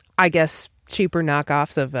 I guess, cheaper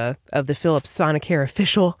knockoffs of the Philips Sonicare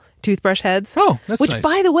official toothbrush heads. Oh, that's nice. Which,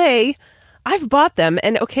 by the way, I've bought them,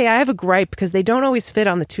 and okay, I have a gripe because they don't always fit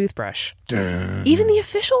on the toothbrush. Even the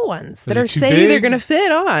official ones that are saying they're going to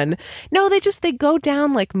fit on. No, they go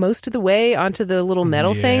down like most of the way onto the little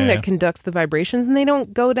metal thing that conducts the vibrations, and they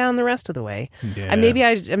don't go down the rest of the way. Yeah. And maybe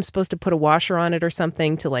I am supposed to put a washer on it or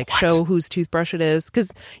something to like show whose toothbrush it is,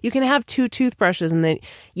 because you can have two toothbrushes, and then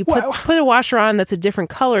you put a washer on that's a different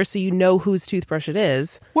color so you know whose toothbrush it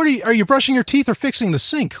is. What are you brushing your teeth or fixing the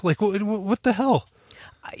sink? Like, what the hell?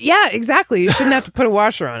 Yeah, exactly. You shouldn't have to put a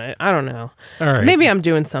washer on it. I don't know. All right. Maybe I'm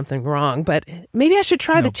doing something wrong, but maybe I should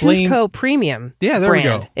try the Toothco Premium there brand. we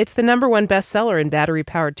go. It's the #1 bestseller in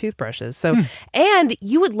battery-powered toothbrushes. So, and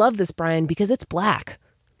you would love this, Brian, because it's black.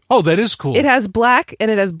 Oh, that is cool. It has black,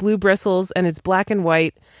 and it has blue bristles, and it's black and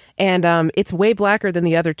white, and it's way blacker than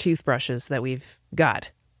the other toothbrushes that we've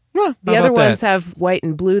got. Well, the other ones have white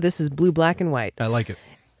and blue. This is blue, black, and white. I like it.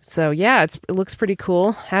 So, yeah, it looks pretty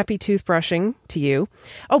cool. Happy toothbrushing to you.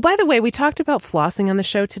 Oh, by the way, we talked about flossing on the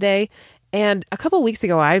show today, and a couple weeks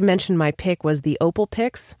ago, I mentioned my pick was the Opal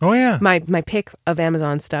Picks. Oh, yeah. My pick of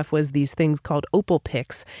Amazon stuff was these things called Opal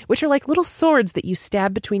Picks, which are like little swords that you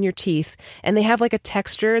stab between your teeth, and they have like a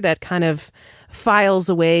texture that kind of files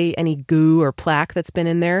away any goo or plaque that's been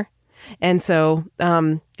in there. And so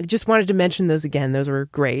just wanted to mention those again. Those were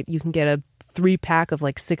great. You can get a 3-pack of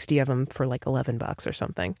like 60 of them for like $11 or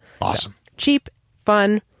something. Awesome. So, cheap,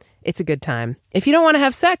 fun. It's a good time. If you don't want to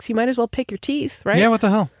have sex, you might as well pick your teeth, right? Yeah, what the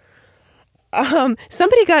hell?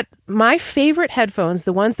 Somebody got my favorite headphones,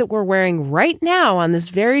 the ones that we're wearing right now on this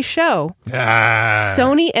very show.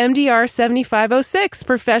 Sony MDR 7506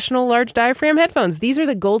 professional large diaphragm headphones. These are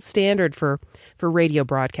the gold standard for radio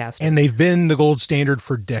broadcasters. And they've been the gold standard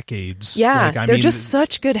for decades. Yeah, they're just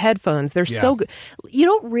such good headphones. They're so good. You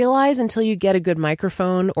don't realize until you get a good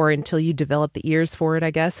microphone or until you develop the ears for it,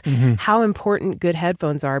 I guess, how important good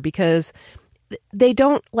headphones are, because they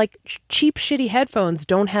don't, like cheap, shitty headphones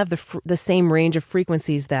don't have the same range of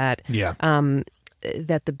frequencies that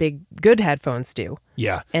that the big good headphones do.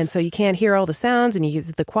 Yeah. And so you can't hear all the sounds, and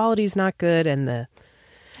the quality's not good, and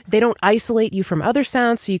they don't isolate you from other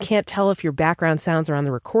sounds, so you can't tell if your background sounds are on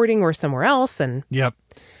the recording or somewhere else. And yep.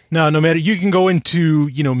 No matter, you can go into,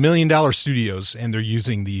 $1 million studios and they're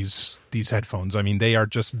using these headphones. I mean, they are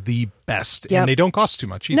just the best, and they don't cost too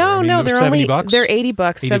much either. No, they're only $70. They're $80,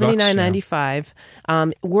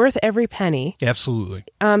 $79.95, worth every penny. Absolutely.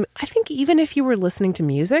 I think even if you were listening to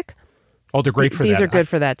music, oh, they're great for that. These are good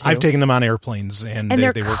for that too. I've taken them on airplanes, and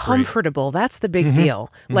they're they work comfortable. Great. That's the big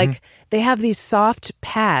deal. Like they have these soft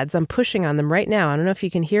pads. I'm pushing on them right now. I don't know if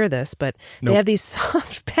you can hear this, but they have these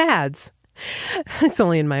soft pads. It's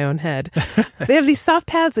only in my own head. They have these soft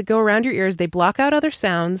pads that go around your ears. They block out other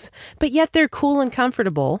sounds, but yet they're cool and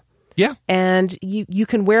comfortable. Yeah. And you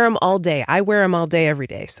can wear them all day. I wear them all day, every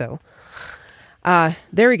day. So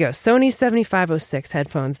there we go. Sony 7506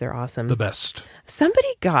 headphones. They're awesome. The best.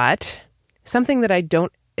 Somebody got something that I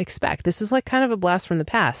don't expect. This is like kind of a blast from the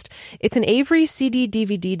past. It's an Avery CD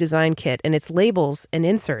DVD design kit, and it's labels and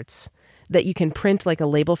inserts that you can print like a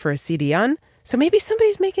label for a CD on. So maybe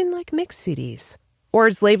somebody's making like mixed CDs, or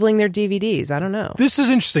is labeling their DVDs. I don't know. This is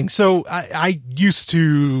interesting. So I used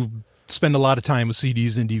to spend a lot of time with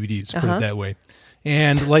CDs and DVDs, put it that way.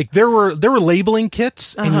 And like there were labeling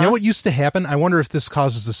kits, and you know what used to happen? I wonder if this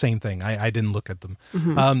causes the same thing. I didn't look at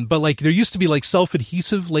them. But like there used to be like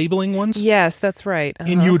self-adhesive labeling ones. Yes, that's right.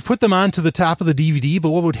 And you would put them onto the top of the DVD,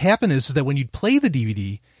 but what would happen is that when you'd play the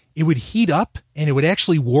DVD, it would heat up and it would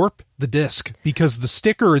actually warp the disc, because the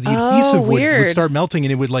sticker or the adhesive would start melting,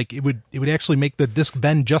 and it would actually make the disc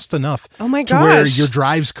bend just enough to where your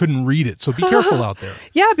drives couldn't read it. So be careful out there.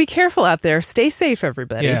 Yeah, be careful out there. Stay safe,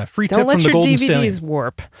 everybody. Yeah, free tip Don't let from the your Golden DVDs Stallion.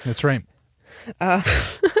 warp. That's right.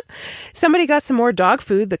 Somebody got some more dog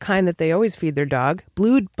food, the kind that they always feed their dog.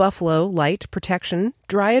 Blue Buffalo Light Protection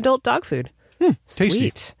Dry Adult Dog Food. Tasty.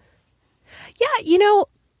 Sweet. Yeah,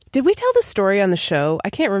 did we tell the story on the show? I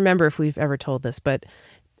can't remember if we've ever told this, but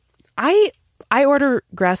I order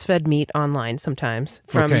grass-fed meat online sometimes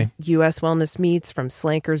from U.S. Wellness Meats, from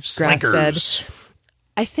Slankers Grass-Fed.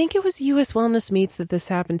 I think it was U.S. Wellness Meats that this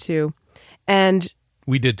happened to. And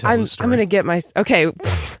we did tell the story. I'm going to get my... Okay,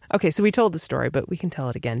 so we told the story, but we can tell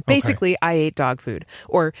it again. Basically, I ate dog food,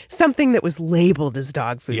 or something that was labeled as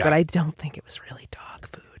dog food, but I don't think it was really dog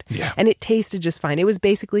food. Yeah. And it tasted just fine. It was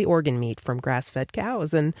basically organ meat from grass-fed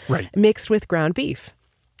cows and mixed with ground beef.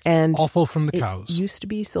 And awful from the cows. It used to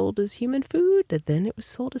be sold as human food, and then it was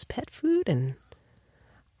sold as pet food, and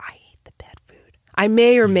I ate the pet food. I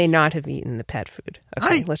may or may not have eaten the pet food.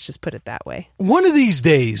 Okay, let's just put it that way. One of these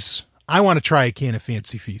days, I want to try a can of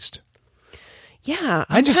Fancy Feast. Yeah,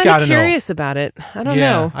 I just kind gotta of curious about it. I don't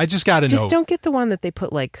know. I just got to know. Just don't get the one that they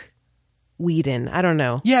put like weed in. I don't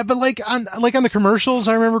know. Yeah, but like on the commercials,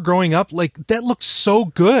 I remember growing up, like that looked so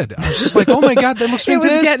good. I was just like, oh my God, that looks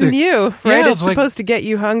fantastic. It was getting you, right? Yeah, it's supposed to get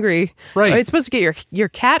you hungry. Right. It's supposed to get your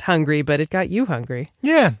cat hungry, but it got you hungry.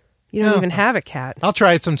 Yeah. You don't even have a cat. I'll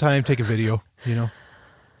try it sometime, take a video, I'll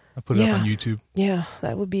put it up on YouTube. Yeah,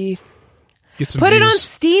 that would be... Get some Put views. it on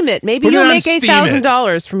Steam It. Maybe you'll make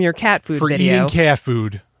 $8,000 from your cat food for video. eating cat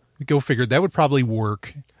food. Go figure. That would probably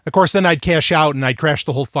work. Of course, then I'd cash out and I'd crash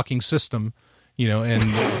the whole fucking system, and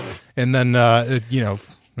then,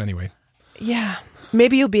 anyway. Yeah.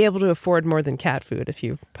 Maybe you'll be able to afford more than cat food if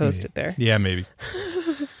you post it there. Yeah, maybe.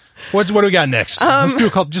 What do we got next? Let's do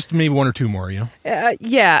a couple, just maybe one or two more,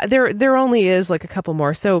 Yeah, there only is like a couple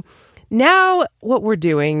more. So now what we're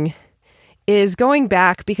doing is going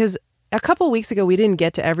back because a couple weeks ago we didn't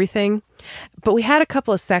get to everything, but we had a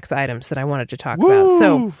couple of sex items that I wanted to talk about.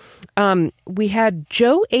 So we had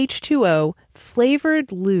Joe H2O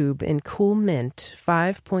flavored lube in Cool Mint,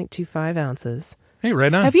 5.25 ounces. Hey,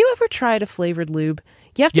 right on. Have you ever tried a flavored lube?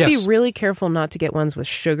 You have to Yes. be really careful not to get ones with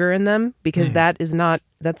sugar in them because that's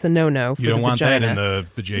a no-no for the vagina. You don't want that in the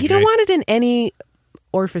vajayjay. You don't want it in any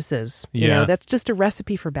orifices. Yeah. That's just a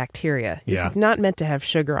recipe for bacteria. Yeah. It's not meant to have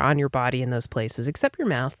sugar on your body in those places, except your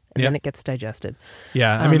mouth, and Yep. then it gets digested.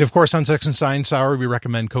 Yeah, I mean, of course, on Sex and Science Hour, we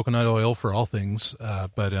recommend coconut oil for all things.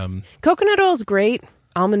 But Coconut oil is great.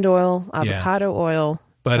 Almond oil, avocado oil,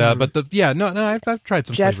 I've tried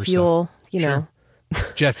some jet flavor fuel.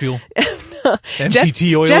 stuff. Jet fuel,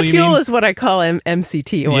 MCT oil. Jet you fuel mean? is what I call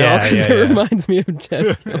MCT oil Yeah, because yeah, it yeah. reminds me of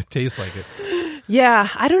jet fuel. It tastes like it. Yeah,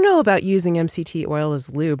 I don't know about using MCT oil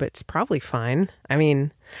as lube. It's probably fine. I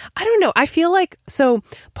mean, I don't know. I feel like, so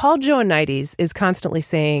Paul Joannides is constantly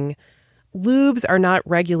saying lubes are not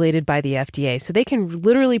regulated by the FDA. So they can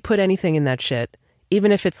literally put anything in that shit,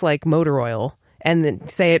 even if it's like motor oil, and then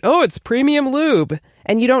say it's premium lube.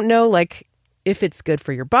 And you don't know like if it's good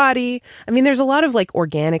for your body. I mean, there's a lot of like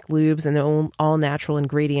organic lubes and all natural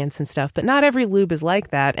ingredients and stuff, but not every lube is like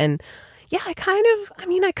that. And yeah, I kind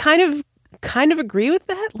of agree with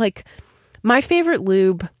that. Like my favorite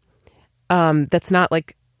lube that's not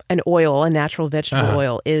like an oil, a natural vegetable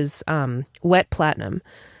oil, is Wet Platinum.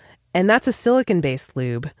 And that's a silicon-based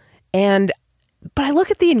lube. But I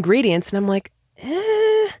look at the ingredients and I'm like,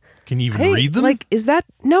 Can you even read them? Like, is that...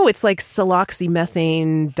 No, it's like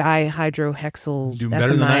siloxymethane dihydrohexyl Doing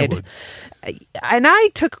better than I would. And I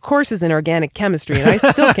took courses in organic chemistry and I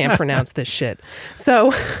still can't pronounce this shit.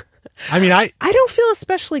 So... I mean, I don't feel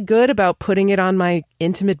especially good about putting it on my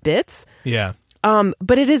intimate bits. Yeah.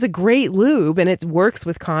 But it is a great lube and it works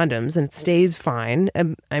with condoms and it stays fine.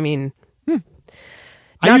 I mean...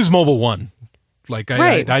 I use Mobile One. Like,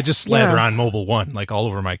 Right. I just slather Yeah. on Mobile One, like all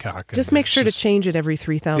over my cock. Just make sure to change it every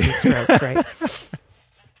 3,000 strokes, right?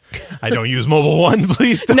 I don't use Mobile One,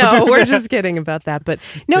 please don't No, do we're that. just kidding about that. But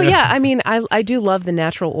no, yeah, I mean, I do love the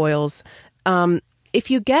natural oils.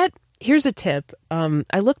 If you get, here's a tip.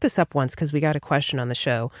 I looked this up once because we got a question on the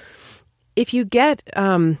show. If you get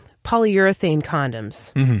polyurethane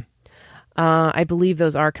condoms, I believe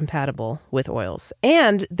those are compatible with oils.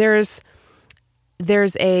 And there's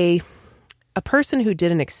a person who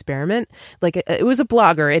did an experiment, like it was a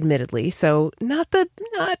blogger, admittedly, so not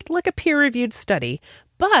like a peer-reviewed study,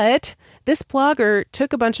 but this blogger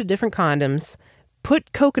took a bunch of different condoms,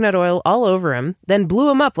 put coconut oil all over them, then blew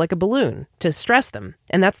them up like a balloon to stress them.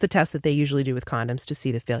 And that's the test that they usually do with condoms to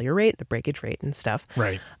see the failure rate, the breakage rate and stuff.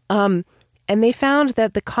 Right. And they found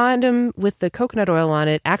that the condom with the coconut oil on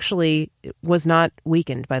it actually was not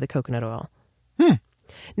weakened by the coconut oil.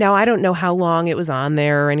 Now, I don't know how long it was on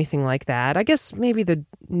there or anything like that. I guess maybe the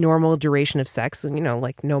normal duration of sex,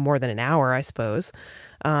 like no more than an hour, I suppose.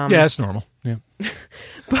 Yeah, that's normal. Yeah.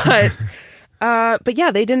 But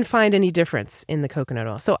yeah, they didn't find any difference in the coconut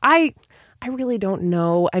oil. So I really don't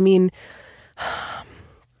know. I mean,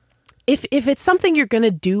 if it's something you're going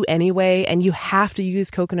to do anyway, and you have to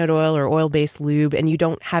use coconut oil or oil-based lube, and you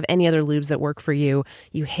don't have any other lubes that work for you,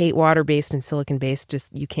 you hate water-based and silicon-based,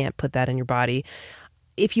 just you can't put that in your body.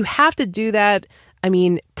 If you have to do that, I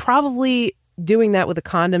mean, probably doing that with a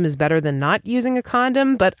condom is better than not using a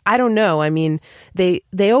condom, but I don't know. I mean, they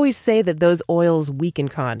always say that those oils weaken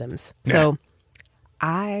condoms. So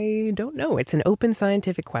I don't know. It's an open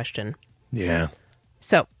scientific question. Yeah.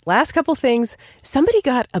 So, last couple things. Somebody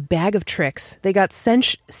got a bag of tricks. They got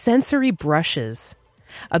sensory brushes,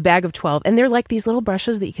 a bag of 12. And they're like these little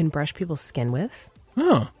brushes that you can brush people's skin with.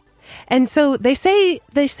 Oh. And so they say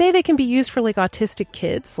they can be used for like autistic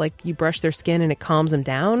kids, like you brush their skin and it calms them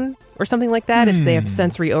down or something like that if they have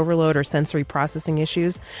sensory overload or sensory processing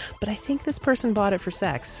issues. But I think this person bought it for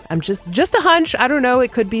sex. I'm just a hunch. I don't know.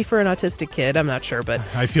 It could be for an autistic kid. I'm not sure, but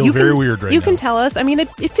I feel very weird right now. You can tell us. I mean,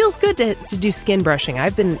 it feels good to do skin brushing.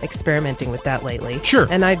 I've been experimenting with that lately. Sure.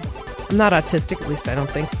 And I'm not autistic, at least I don't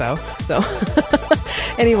think so. So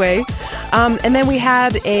anyway, and then we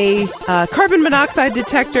had a carbon monoxide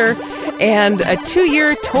detector and a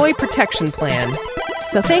 2-year toy protection plan.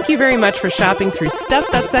 So thank you very much for shopping through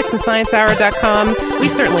stuff.sexandsciencehour.com. We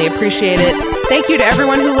certainly appreciate it. Thank you to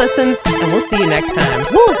everyone who listens, and we'll see you next time.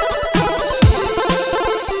 Woo!